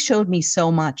he showed me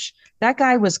so much. That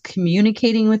guy was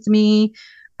communicating with me.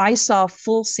 I saw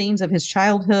full scenes of his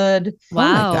childhood.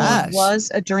 Wow. Oh my gosh. He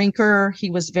was a drinker. He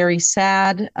was very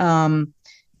sad.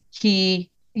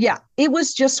 It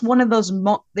was just one of those,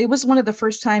 it was one of the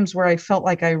first times where I felt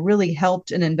like I really helped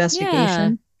an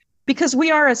investigation. Because we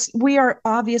are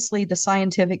obviously the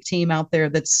scientific team out there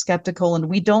that's skeptical, and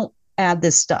we don't add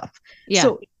this stuff. Yeah.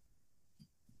 So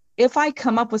if I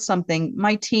come up with something,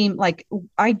 my team, like,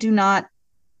 I do not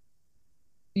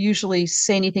usually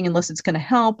say anything unless it's going to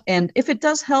help. And if it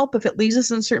does help, if it leads us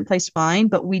in a certain place, fine,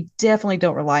 but we definitely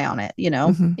don't rely on it, you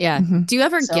know? Yeah. Do you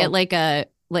ever So- get like a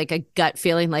gut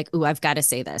feeling like, ooh, I've got to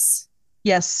say this?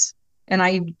 Yes. And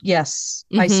I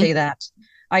say that.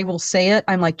 I will say it.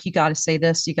 I'm like, you got to say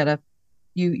this.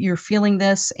 You're feeling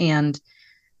this, and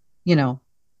you know,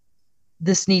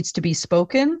 this needs to be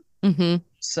spoken.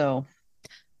 So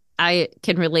I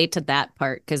can relate to that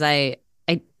part because I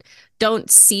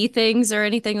don't see things or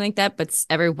anything like that, but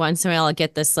every once in a while I'll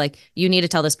get this like, you need to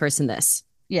tell this person this.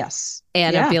 yes.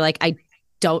 And I'd be like, I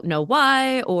don't know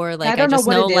why, or like I just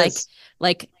know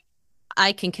like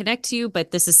I can connect to you,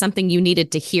 but this is something you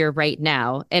needed to hear right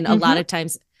now. And a lot of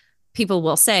times people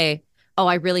will say, oh,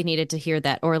 I really needed to hear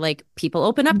that. Or like people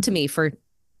open up to me for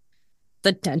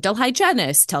the dental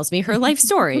hygienist tells me her life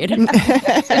story. And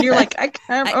you're like, I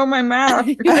can't, oh, my mouth.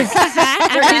 They're in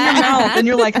your mouth. And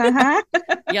you're like,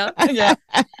 Yep. Yeah.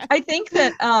 I think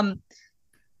that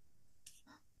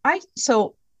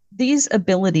so these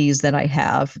abilities that I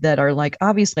have that are like,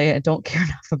 obviously I don't care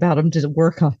enough about them to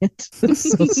work on it.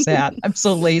 It's so sad. I'm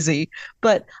so lazy.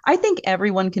 But I think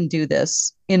everyone can do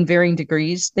this in varying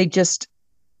degrees. They just,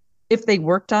 if they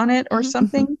worked on it or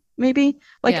something, maybe.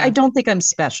 Like, I don't think I'm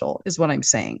special is what I'm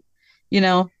saying. You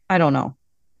know, I don't know.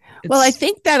 Well, I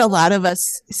think that a lot of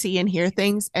us see and hear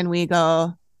things and we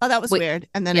go, oh, that was weird,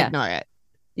 and then ignore it.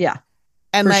 Yeah.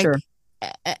 And for like, sure.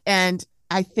 And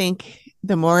I think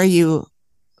the more you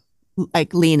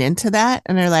like lean into that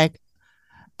and are like,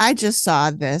 I just saw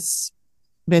this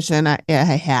vision I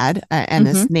had, and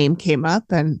this name came up,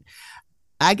 and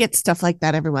I get stuff like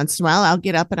that every once in a while. I'll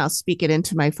get up and I'll speak it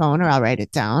into my phone, or I'll write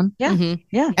it down. Yeah.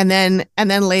 Yeah. And then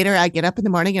later I get up in the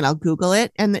morning and I'll Google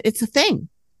it, and it's a thing.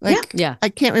 Like, I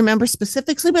can't remember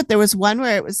specifically, but there was one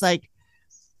where it was like,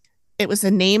 it was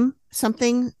a name,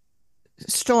 something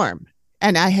storm.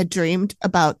 And I had dreamed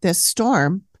about this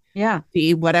storm. Yeah.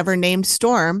 The whatever named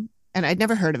storm. And I'd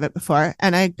never heard of it before.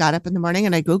 And I got up in the morning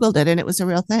and I Googled it, and it was a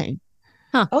real thing.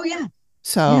 Huh. Oh, yeah.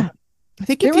 So I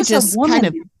think There if you was a just woman- kind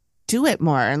of do it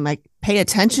more and like pay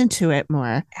attention to it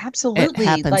more, it Absolutely.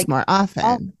 happens Like, more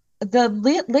often. the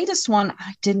latest one,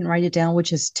 I didn't write it down,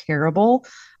 which is terrible.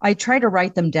 I try to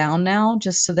write them down now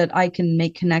just so that I can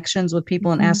make connections with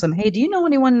people and ask them, hey, do you know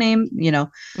anyone named,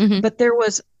 Mhm. but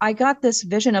I got this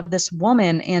vision of this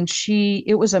woman, and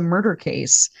it was a murder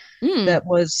case Mm. that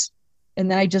was, and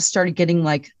then I just started getting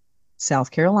like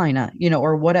South Carolina,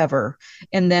 or whatever.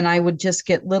 And then I would just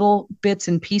get little bits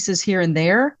and pieces here and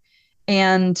there.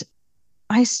 And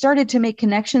I started to make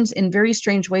connections in very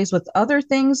strange ways with other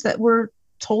things that were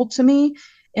told to me.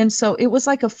 And so it was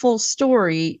like a full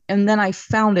story. And then I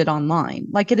found it online,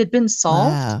 like it had been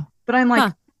solved. Wow. But I'm like,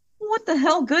 Huh. what the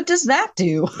hell good does that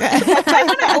do? I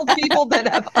want to help people that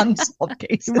have unsolved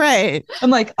cases. Right. I'm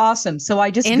like, awesome. So I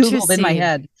just Googled in my Interesting.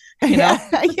 head,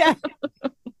 Yeah.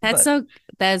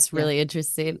 That's really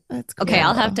interesting. That's Okay,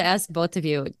 I'll have cool. to ask both of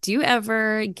you. Do you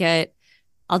ever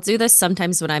I'll do this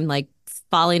sometimes when I'm like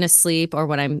falling asleep or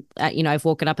when I'm, I've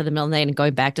woken up in the middle of the night and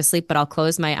going back to sleep, but I'll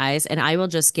close my eyes and I will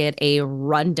just get a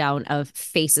rundown of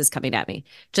faces coming at me.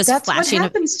 Just that's flashing. what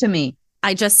happens to me.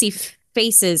 I just see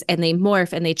faces and they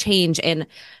morph and they change.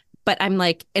 But I'm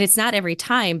like, and it's not every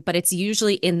time, but it's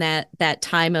usually in that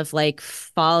time of like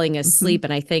falling asleep.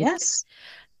 And I think, Yes.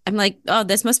 I'm like, oh,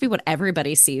 this must be what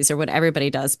everybody sees or what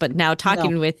everybody does. But now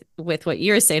talking with what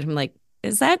you're saying, I'm like,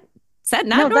 is that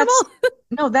not normal?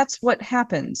 No, that's what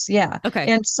happens. Yeah.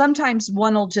 Okay. And sometimes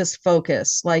one will just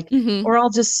focus, like, Mhm. or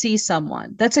I'll just see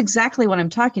someone. That's exactly what I'm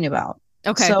talking about.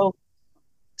 Okay. So,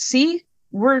 see,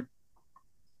 we're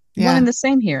one and the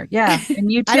same here. Yeah. And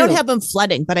you too. I don't have them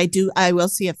flooding, but I will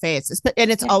see a face. And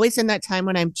it's always in that time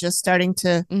when I'm just starting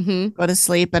to go to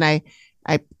sleep and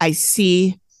I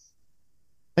see,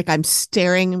 like I'm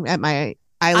staring at my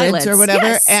eyelids or whatever.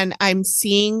 Yes. And I'm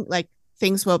seeing like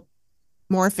things will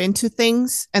morph into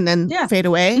things and then fade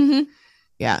away. Mhm.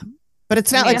 Yeah. But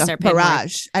it's not like a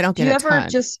barrage. I don't get Do you a ever ton.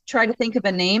 just try to think of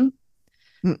a name?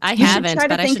 I You should haven't, try to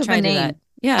but I think should of try a to do name. that.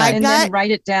 Yeah. And then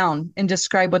write it down and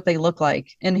describe what they look like.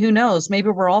 And who knows, maybe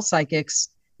we're all psychics.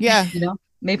 Yeah.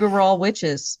 Maybe we're all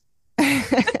witches.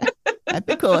 I'd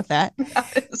be cool with that.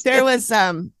 There was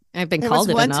I've been called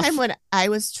it one enough. time when I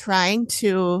was trying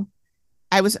to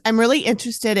I'm really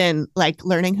interested in like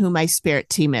learning who my spirit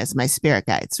team is, my spirit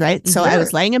guides, right? So I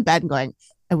was laying in bed and going,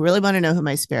 I really want to know who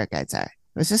my spirit guides are.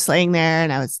 I was just laying there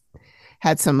and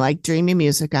had some like dreamy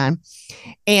music on.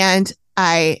 And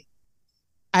I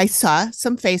saw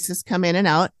some faces come in and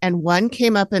out, and one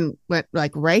came up and went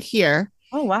like right here.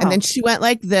 Oh, wow. And then she went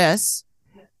like this.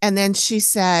 And then she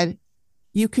said,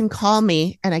 you can call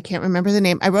me. And I can't remember the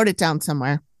name. I wrote it down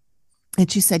somewhere. And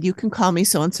she said, you can call me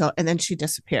so-and-so. And then she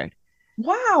disappeared.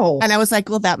 Wow. And I was like,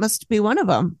 well, that must be one of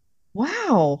them.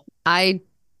 Wow. I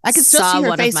can still see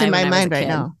her face in my mind right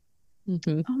now.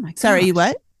 Mm-hmm. Oh my God. Sorry, you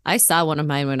what? I saw one of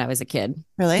mine when I was a kid.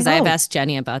 Really? Because I've asked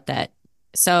Jenny about that.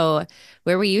 So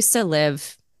where we used to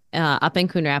live up in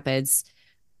Coon Rapids,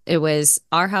 it was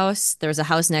our house. There was a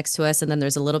house next to us, and then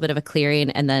there's a little bit of a clearing,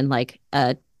 and then like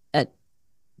a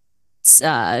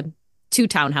two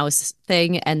townhouse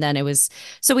thing. And then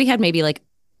so we had maybe like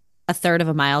a third of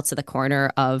a mile to the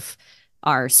corner of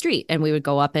our street, and we would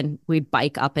go up and we'd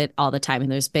bike up it all the time.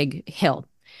 And there's a big hill.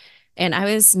 And I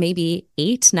was maybe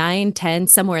 8, 9, 10,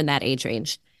 somewhere in that age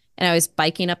range. And I was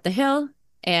biking up the hill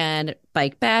and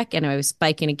bike back, and I was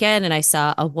biking again. And I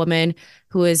saw a woman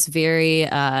who was very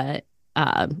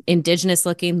indigenous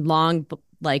looking, long,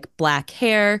 like black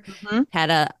hair, had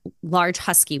a large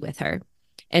husky with her.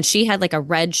 And she had like a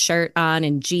red shirt on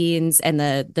and jeans, and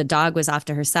the dog was off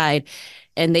to her side.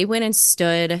 And they went and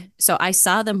stood. So I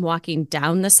saw them walking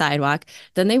down the sidewalk.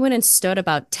 Then they went and stood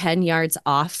about 10 yards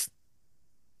off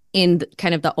in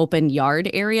kind of the open yard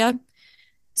area.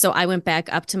 So I went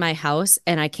back up to my house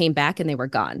and I came back and they were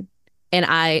gone.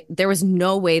 And there was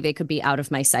no way they could be out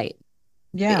of my sight.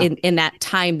 Yeah. In that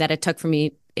time that it took for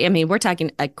me. I mean, we're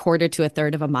talking a quarter to a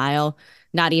third of a mile,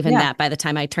 not even that by the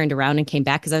time I turned around and came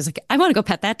back, because I was like, I want to go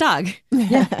pet that dog.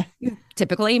 Yeah.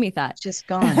 Typical Amy thought. Just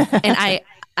gone. And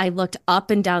I looked up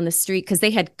and down the street because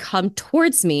they had come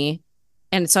towards me.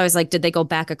 And so I was like, did they go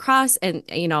back across? And,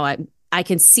 I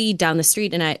can see down the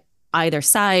street and either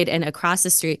side and across the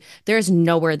street, there's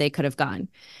nowhere they could have gone.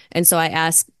 And so I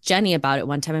asked Jenny about it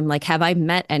one time. I'm like, have I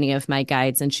met any of my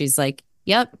guides? And she's like,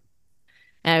 yep.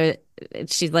 And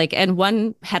she's like, and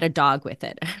one had a dog with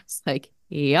it. I was like,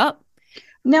 yep.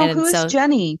 Now, who is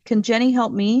Jenny? Can Jenny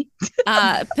help me?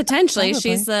 Potentially.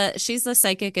 She's the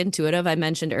psychic intuitive I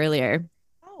mentioned earlier.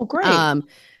 Oh, great.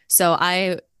 So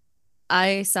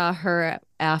I saw her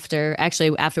after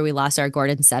we lost our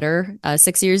Gordon setter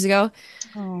 6 years ago.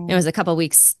 Oh. It was a couple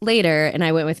weeks later, and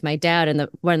I went with my dad. And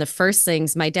one of the first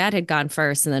things, my dad had gone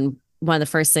first, and then one of the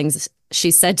first things she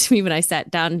said to me when I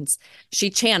sat down, she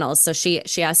channels. So she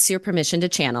asks your permission to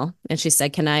channel, and she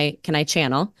said, "Can I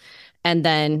channel?" And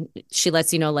then she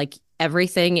lets you know, like,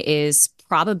 everything is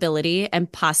probability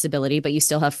and possibility, but you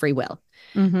still have free will.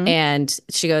 Mm-hmm. And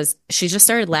she just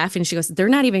started laughing. She goes, "They're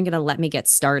not even going to let me get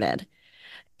started."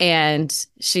 And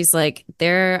she's like,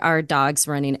 "There are dogs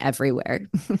running everywhere."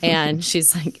 And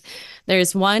she's like,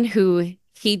 "There's one who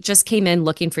he just came in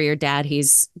looking for your dad.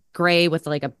 He's gray with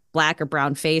like a black or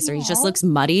brown face, or he just looks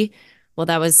muddy." Well,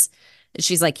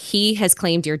 she's like, "He has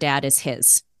claimed your dad as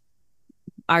his."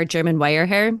 Our German wire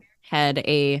hair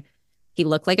he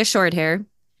looked like a short hair,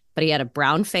 but he had a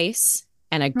brown face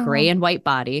and a gray and white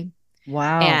body.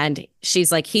 Wow. And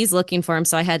she's like, "He's looking for him."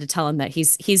 So I had to tell him that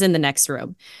he's in the next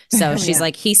room. So she's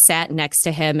like, he sat next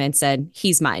to him and said,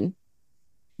 "He's mine."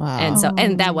 Wow.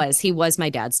 And he was my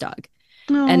dad's dog.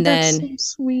 Oh, and that's then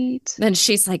so sweet. Then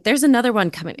she's like, "There's another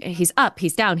one coming. He's up,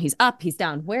 he's down, he's up, he's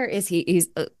down. Where is he?" He's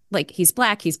like, "He's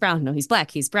black, he's brown." "No, he's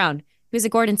black, he's brown." He was a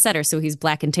Gordon setter, so he's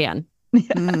black and tan.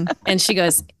 And she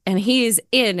goes, "And he's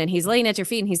in, and he's laying at your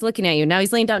feet, and he's looking at you. Now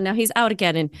he's laying down, now he's out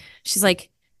again." And she's like,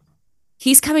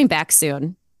 "He's coming back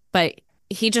soon, but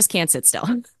he just can't sit still."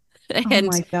 And oh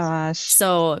my gosh.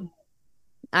 So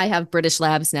I have British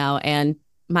Labs now, and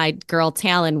my girl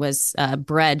Talon was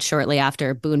bred shortly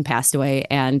after Boone passed away,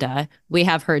 and we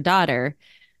have her daughter.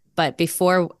 But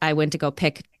before I went to go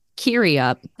pick Kiri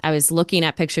up, I was looking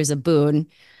at pictures of Boone,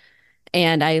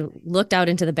 and I looked out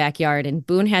into the backyard, and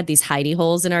Boone had these hidey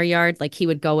holes in our yard. Like, he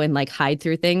would go and like hide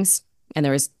through things, and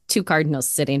there was 2 cardinals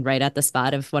sitting right at the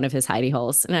spot of one of his hidey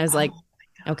holes. And I was like,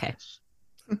 okay.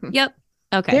 Yep.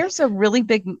 Okay. There's a really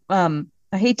big, I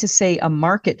hate to say a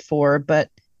market for, but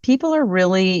people are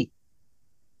really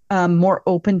more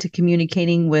open to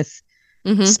communicating with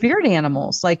spirit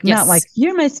animals. Like, not like,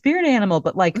 "You're my spirit animal,"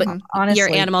 but like, honestly, your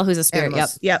animal who's a spirit.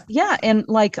 Animals. Yep. Yeah. And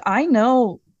like, I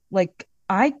know, like,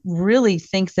 I really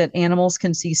think that animals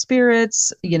can see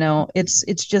spirits. You know, it's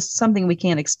just something we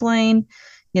can't explain,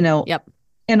 you know. Yep.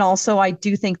 And also, I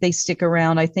do think they stick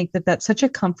around. I think that that's such a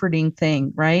comforting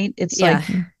thing, right? It's like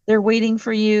they're waiting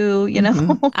for you, you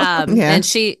know. And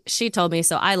she told me,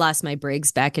 so I lost my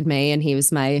Briggs back in May, and he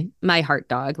was my heart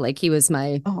dog. Like, he was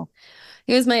my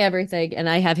everything. And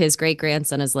I have his great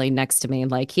grandson is laying next to me,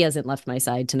 and like, he hasn't left my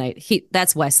side tonight.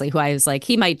 That's Wesley, who I was like,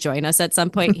 he might join us at some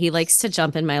point. He likes to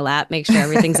jump in my lap, make sure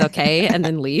everything's okay, and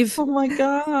then leave. Oh my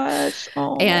gosh.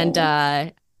 Oh. And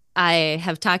I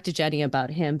have talked to Jenny about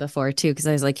him before too, because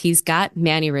I was like, he's got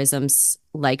mannerisms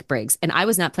like Briggs. And I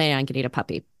was not planning on getting a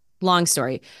puppy. Long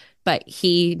story. But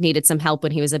he needed some help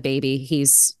when he was a baby.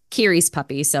 He's Kiri's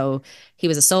puppy. So he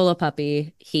was a solo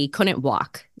puppy. He couldn't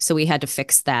walk. So we had to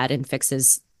fix that and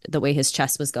fix the way his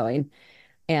chest was going.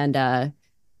 And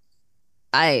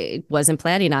I wasn't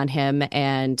planning on him.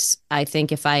 And I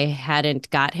think if I hadn't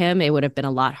got him, it would have been a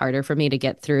lot harder for me to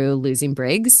get through losing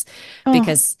Briggs.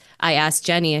 Because I asked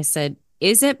Jenny, I said,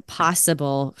 "Is it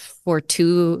possible for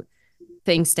 2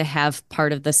 things to have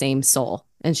part of the same soul?"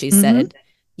 And she said,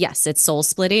 "Yes, it's soul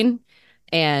splitting."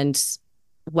 And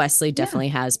Wesley definitely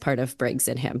has part of Briggs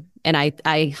in him. And I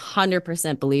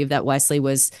 100% believe that Wesley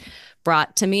was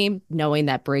brought to me knowing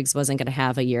that Briggs wasn't going to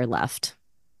have a year left.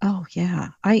 Oh,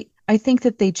 yeah. I think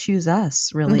that they choose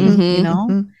us, really. You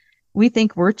know, we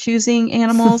think we're choosing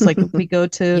animals. Like, if we go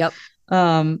to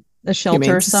a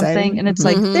shelter or something, and it's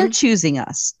like, they're choosing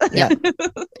us. Yeah.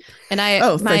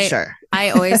 And for sure. I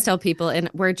always tell people, and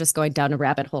we're just going down a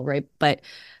rabbit hole, right? But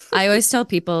I always tell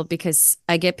people, because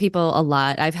I get people a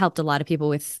lot. I've helped a lot of people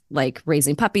with like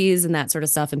raising puppies and that sort of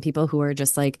stuff. And people who are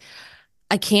just like,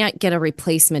 "I can't get a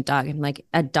replacement dog." I'm like,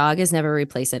 a dog is never a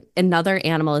replacement. Another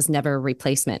animal is never a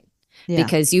replacement.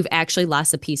 Because you've actually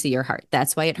lost a piece of your heart.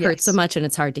 That's why it hurts so much and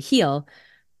it's hard to heal.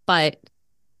 But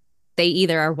they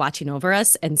either are watching over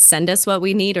us and send us what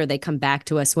we need, or they come back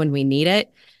to us when we need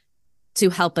it to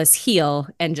help us heal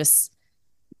and just,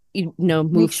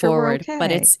 move forward. Okay.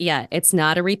 But it's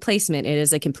not a replacement. It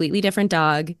is a completely different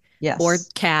dog or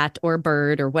cat or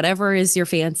bird or whatever is your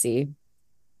fancy.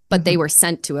 But they were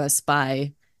sent to us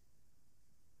by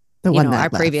our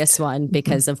previous one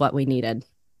because of what we needed.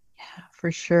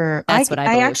 For sure. That's what I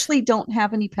believe. I actually don't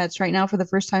have any pets right now for the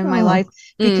first time in my life,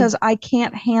 because I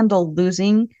can't handle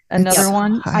losing another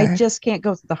one. hard. I just can't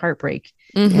go through the heartbreak.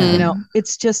 You know,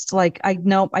 it's just like, I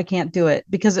can't do it,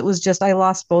 because it was just, I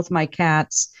lost both my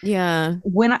cats. Yeah.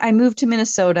 When I moved to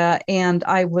Minnesota and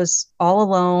I was all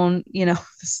alone,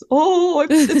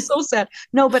 it's so sad.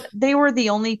 No, but they were the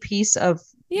only piece of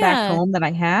back home that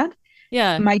I had.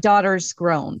 Yeah. My daughter's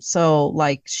grown, so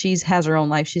like has her own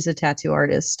life. She's a tattoo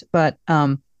artist, but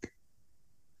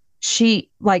she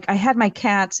like I had my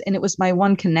cats, and it was my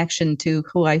one connection to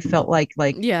who I felt like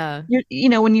Yeah.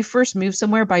 when you first move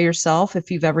somewhere by yourself,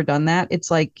 if you've ever done that,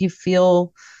 it's like you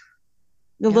feel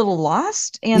a little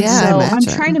lost. And Yeah, I so I'm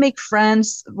imagine. trying to make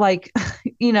friends, like,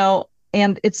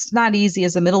 and it's not easy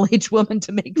as a middle-aged woman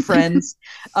to make friends.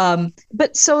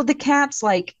 But so the cats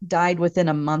like died within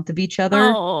a month of each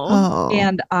other. Oh.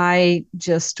 And I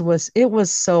just it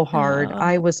was so hard.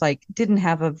 I was like, didn't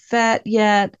have a vet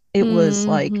yet. It was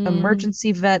like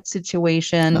emergency vet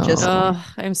situation.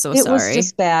 I'm so It sorry. was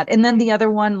just bad. And then the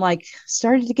other one like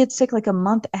started to get sick like a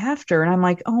month after. And I'm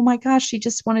like, oh my gosh, she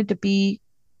just wanted to be,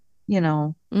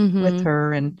 with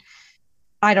her. And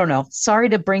I don't know. Sorry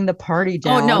to bring the party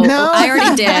down. Oh, no. I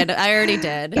already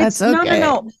did. That's okay.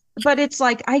 No. But it's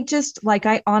like,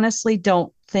 I honestly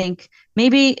don't think,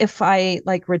 maybe if I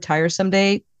like retire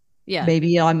someday,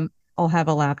 maybe I'll have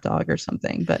a lap dog or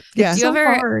something. But it's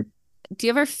hard. Do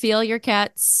you ever feel your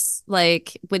cats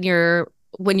like when you're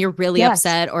really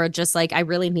upset, or just like, I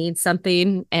really need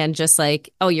something, and just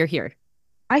like, oh, you're here?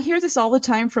 I hear this all the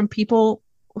time from people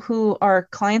who are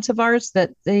clients of ours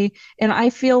and I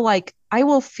feel like I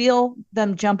will feel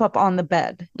them jump up on the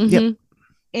bed. Yep.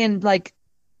 And like,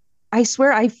 I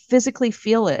swear I physically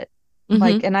feel it.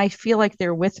 Like, and I feel like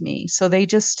they're with me. So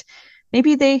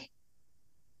maybe they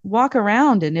walk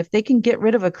around, and if they can get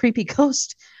rid of a creepy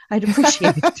ghost, I'd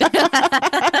appreciate it.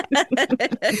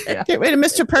 Get rid of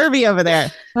Mr. Pervy over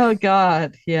there. Oh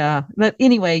God. Yeah. But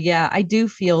anyway, I do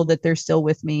feel that they're still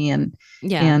with me,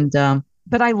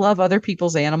 but I love other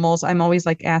people's animals. I'm always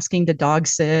like asking to dog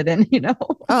sit, and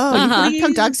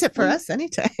come dog sit for us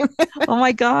anytime. Oh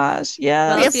my gosh.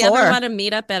 Yeah. Well, if you ever want to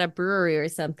meet up at a brewery or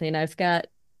something, I've got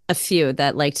a few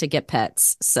that like to get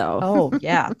pets. So oh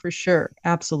yeah, for sure.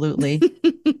 Absolutely.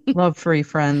 Love furry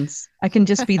friends. I can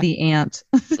just be the aunt.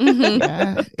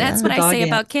 That's what I say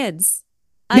about kids.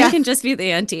 I can just be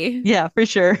the auntie. Yeah, for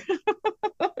sure.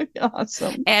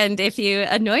 Awesome. And if you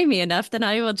annoy me enough, then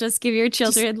I will just give your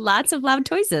children lots of loud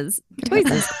toys.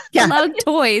 Loud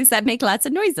toys that make lots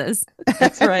of noises.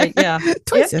 That's right. Yeah.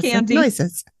 Toys, candy.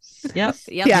 Noises. Yep.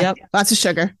 Lots of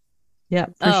sugar.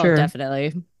 Yep, for sure.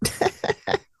 Definitely.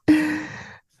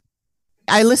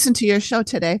 I listened to your show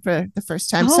today for the first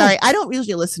time. Sorry, I don't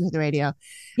usually listen to the radio.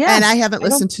 Yeah. And I haven't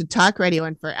listened to talk radio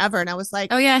in forever. And I was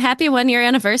like, oh yeah, happy 1-year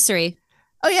anniversary.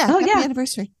 Oh yeah, happy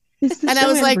anniversary. And I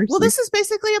was like, well, this is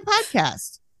basically a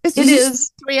podcast. It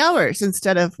is 3 hours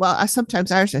instead of,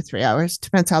 sometimes ours are 3 hours.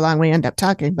 Depends how long we end up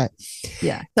talking. But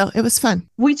yeah, so it was fun.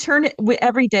 We turn it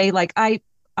every day. Like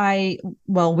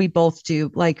we both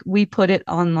do. Like we put it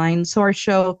online. So our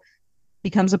show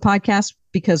becomes a podcast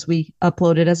because we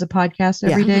upload it as a podcast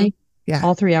every day. Yeah.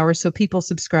 All 3 hours. So people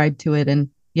subscribe to it. And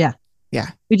yeah.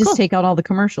 We just take out all the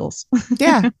commercials.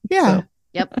 Yeah. So.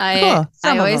 Yep. I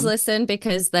always listen,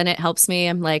 because then it helps me.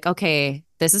 I'm like, okay,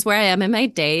 this is where I am in my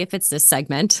day if it's this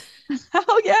segment.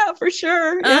 Oh yeah, for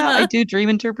sure. Yeah. I do dream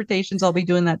interpretations. I'll be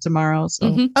doing that tomorrow.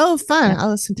 So oh, fun. I'll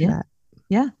listen to that.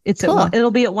 Yeah. It's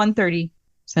it'll be at 1:30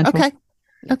 Central. Okay.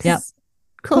 Yeah.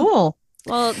 Cool.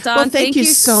 Well, Dawn, thank you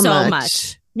so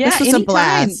much. Yeah, this was anytime. a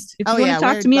blast. If you want to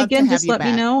talk to me again, just let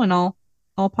me know, and I'll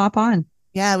pop on.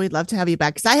 Yeah, we'd love to have you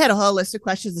back, because I had a whole list of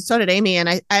questions, and so did Amy, and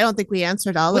I don't think we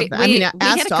answered all of them. I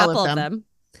asked all of them.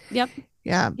 Yep.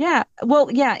 Yeah. Yeah.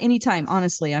 Well, yeah, anytime.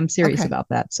 Honestly, I'm serious about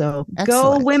that. So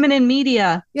Excellent. Go women in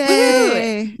media.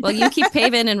 Yay. Well, you keep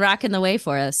paving and rocking the way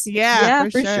for us. Yeah,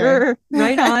 for sure.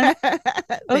 Right on.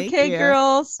 Okay,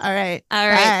 girls. All right.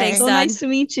 Thanks, so Dawn. nice to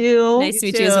meet you. Nice to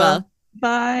meet you as well.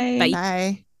 Bye.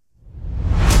 Bye.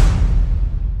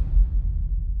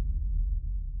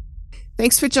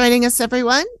 Thanks for joining us,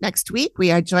 everyone. Next week, we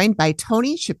are joined by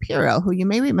Tony Shapiro, who you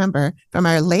may remember from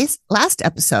our last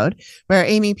episode, where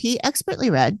Amy P. expertly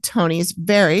read Tony's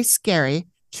very scary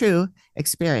true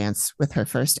experience with her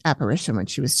first apparition when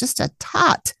she was just a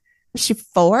tot. Was she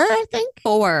 4, I think?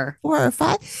 4 or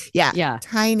 5? Yeah.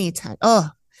 Tiny.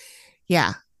 Oh,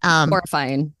 yeah.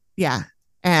 Horrifying. Yeah.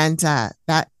 And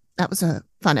that was a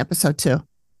fun episode, too.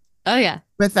 Oh, yeah.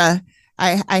 With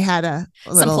I had a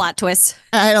little some plot twist.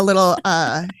 I had a little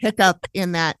hiccup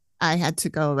in that I had to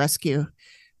go rescue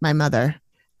my mother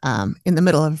in the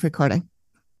middle of recording.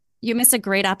 You missed a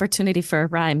great opportunity for a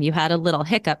rhyme. You had a little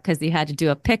hiccup because you had to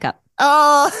do a pickup.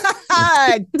 Oh,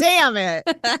 damn it.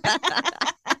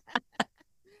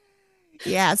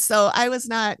 Yeah, so I was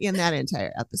not in that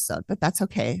entire episode, but that's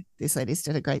okay. These ladies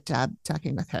did a great job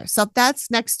talking with her. So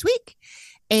that's next week.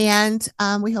 And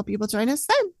we hope you will join us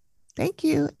then. Thank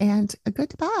you and a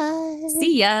goodbye.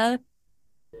 See ya.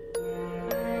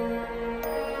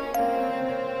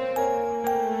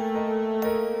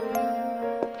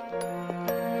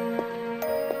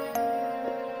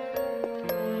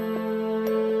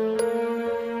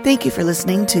 Thank you for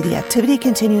listening to the Activity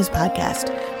Continues podcast.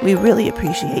 We really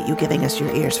appreciate you giving us your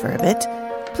ears for a bit.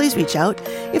 Please reach out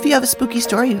if you have a spooky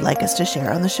story you'd like us to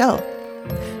share on the show.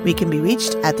 We can be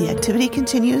reached at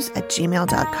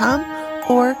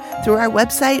theactivitycontinues@gmail.com or through our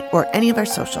website or any of our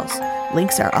socials.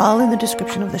 Links are all in the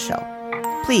description of the show.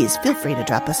 Please feel free to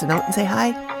drop us a note and say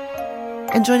hi.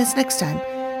 And join us next time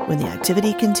when the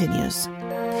activity continues.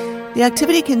 The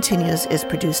Activity Continues is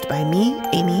produced by me,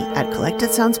 Amy, at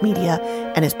Collected Sounds Media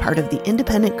and is part of the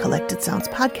independent Collected Sounds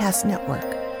podcast network.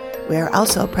 We are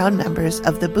also proud members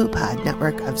of the Boo Pod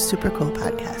network of super cool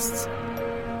podcasts.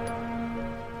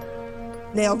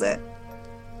 Nailed it.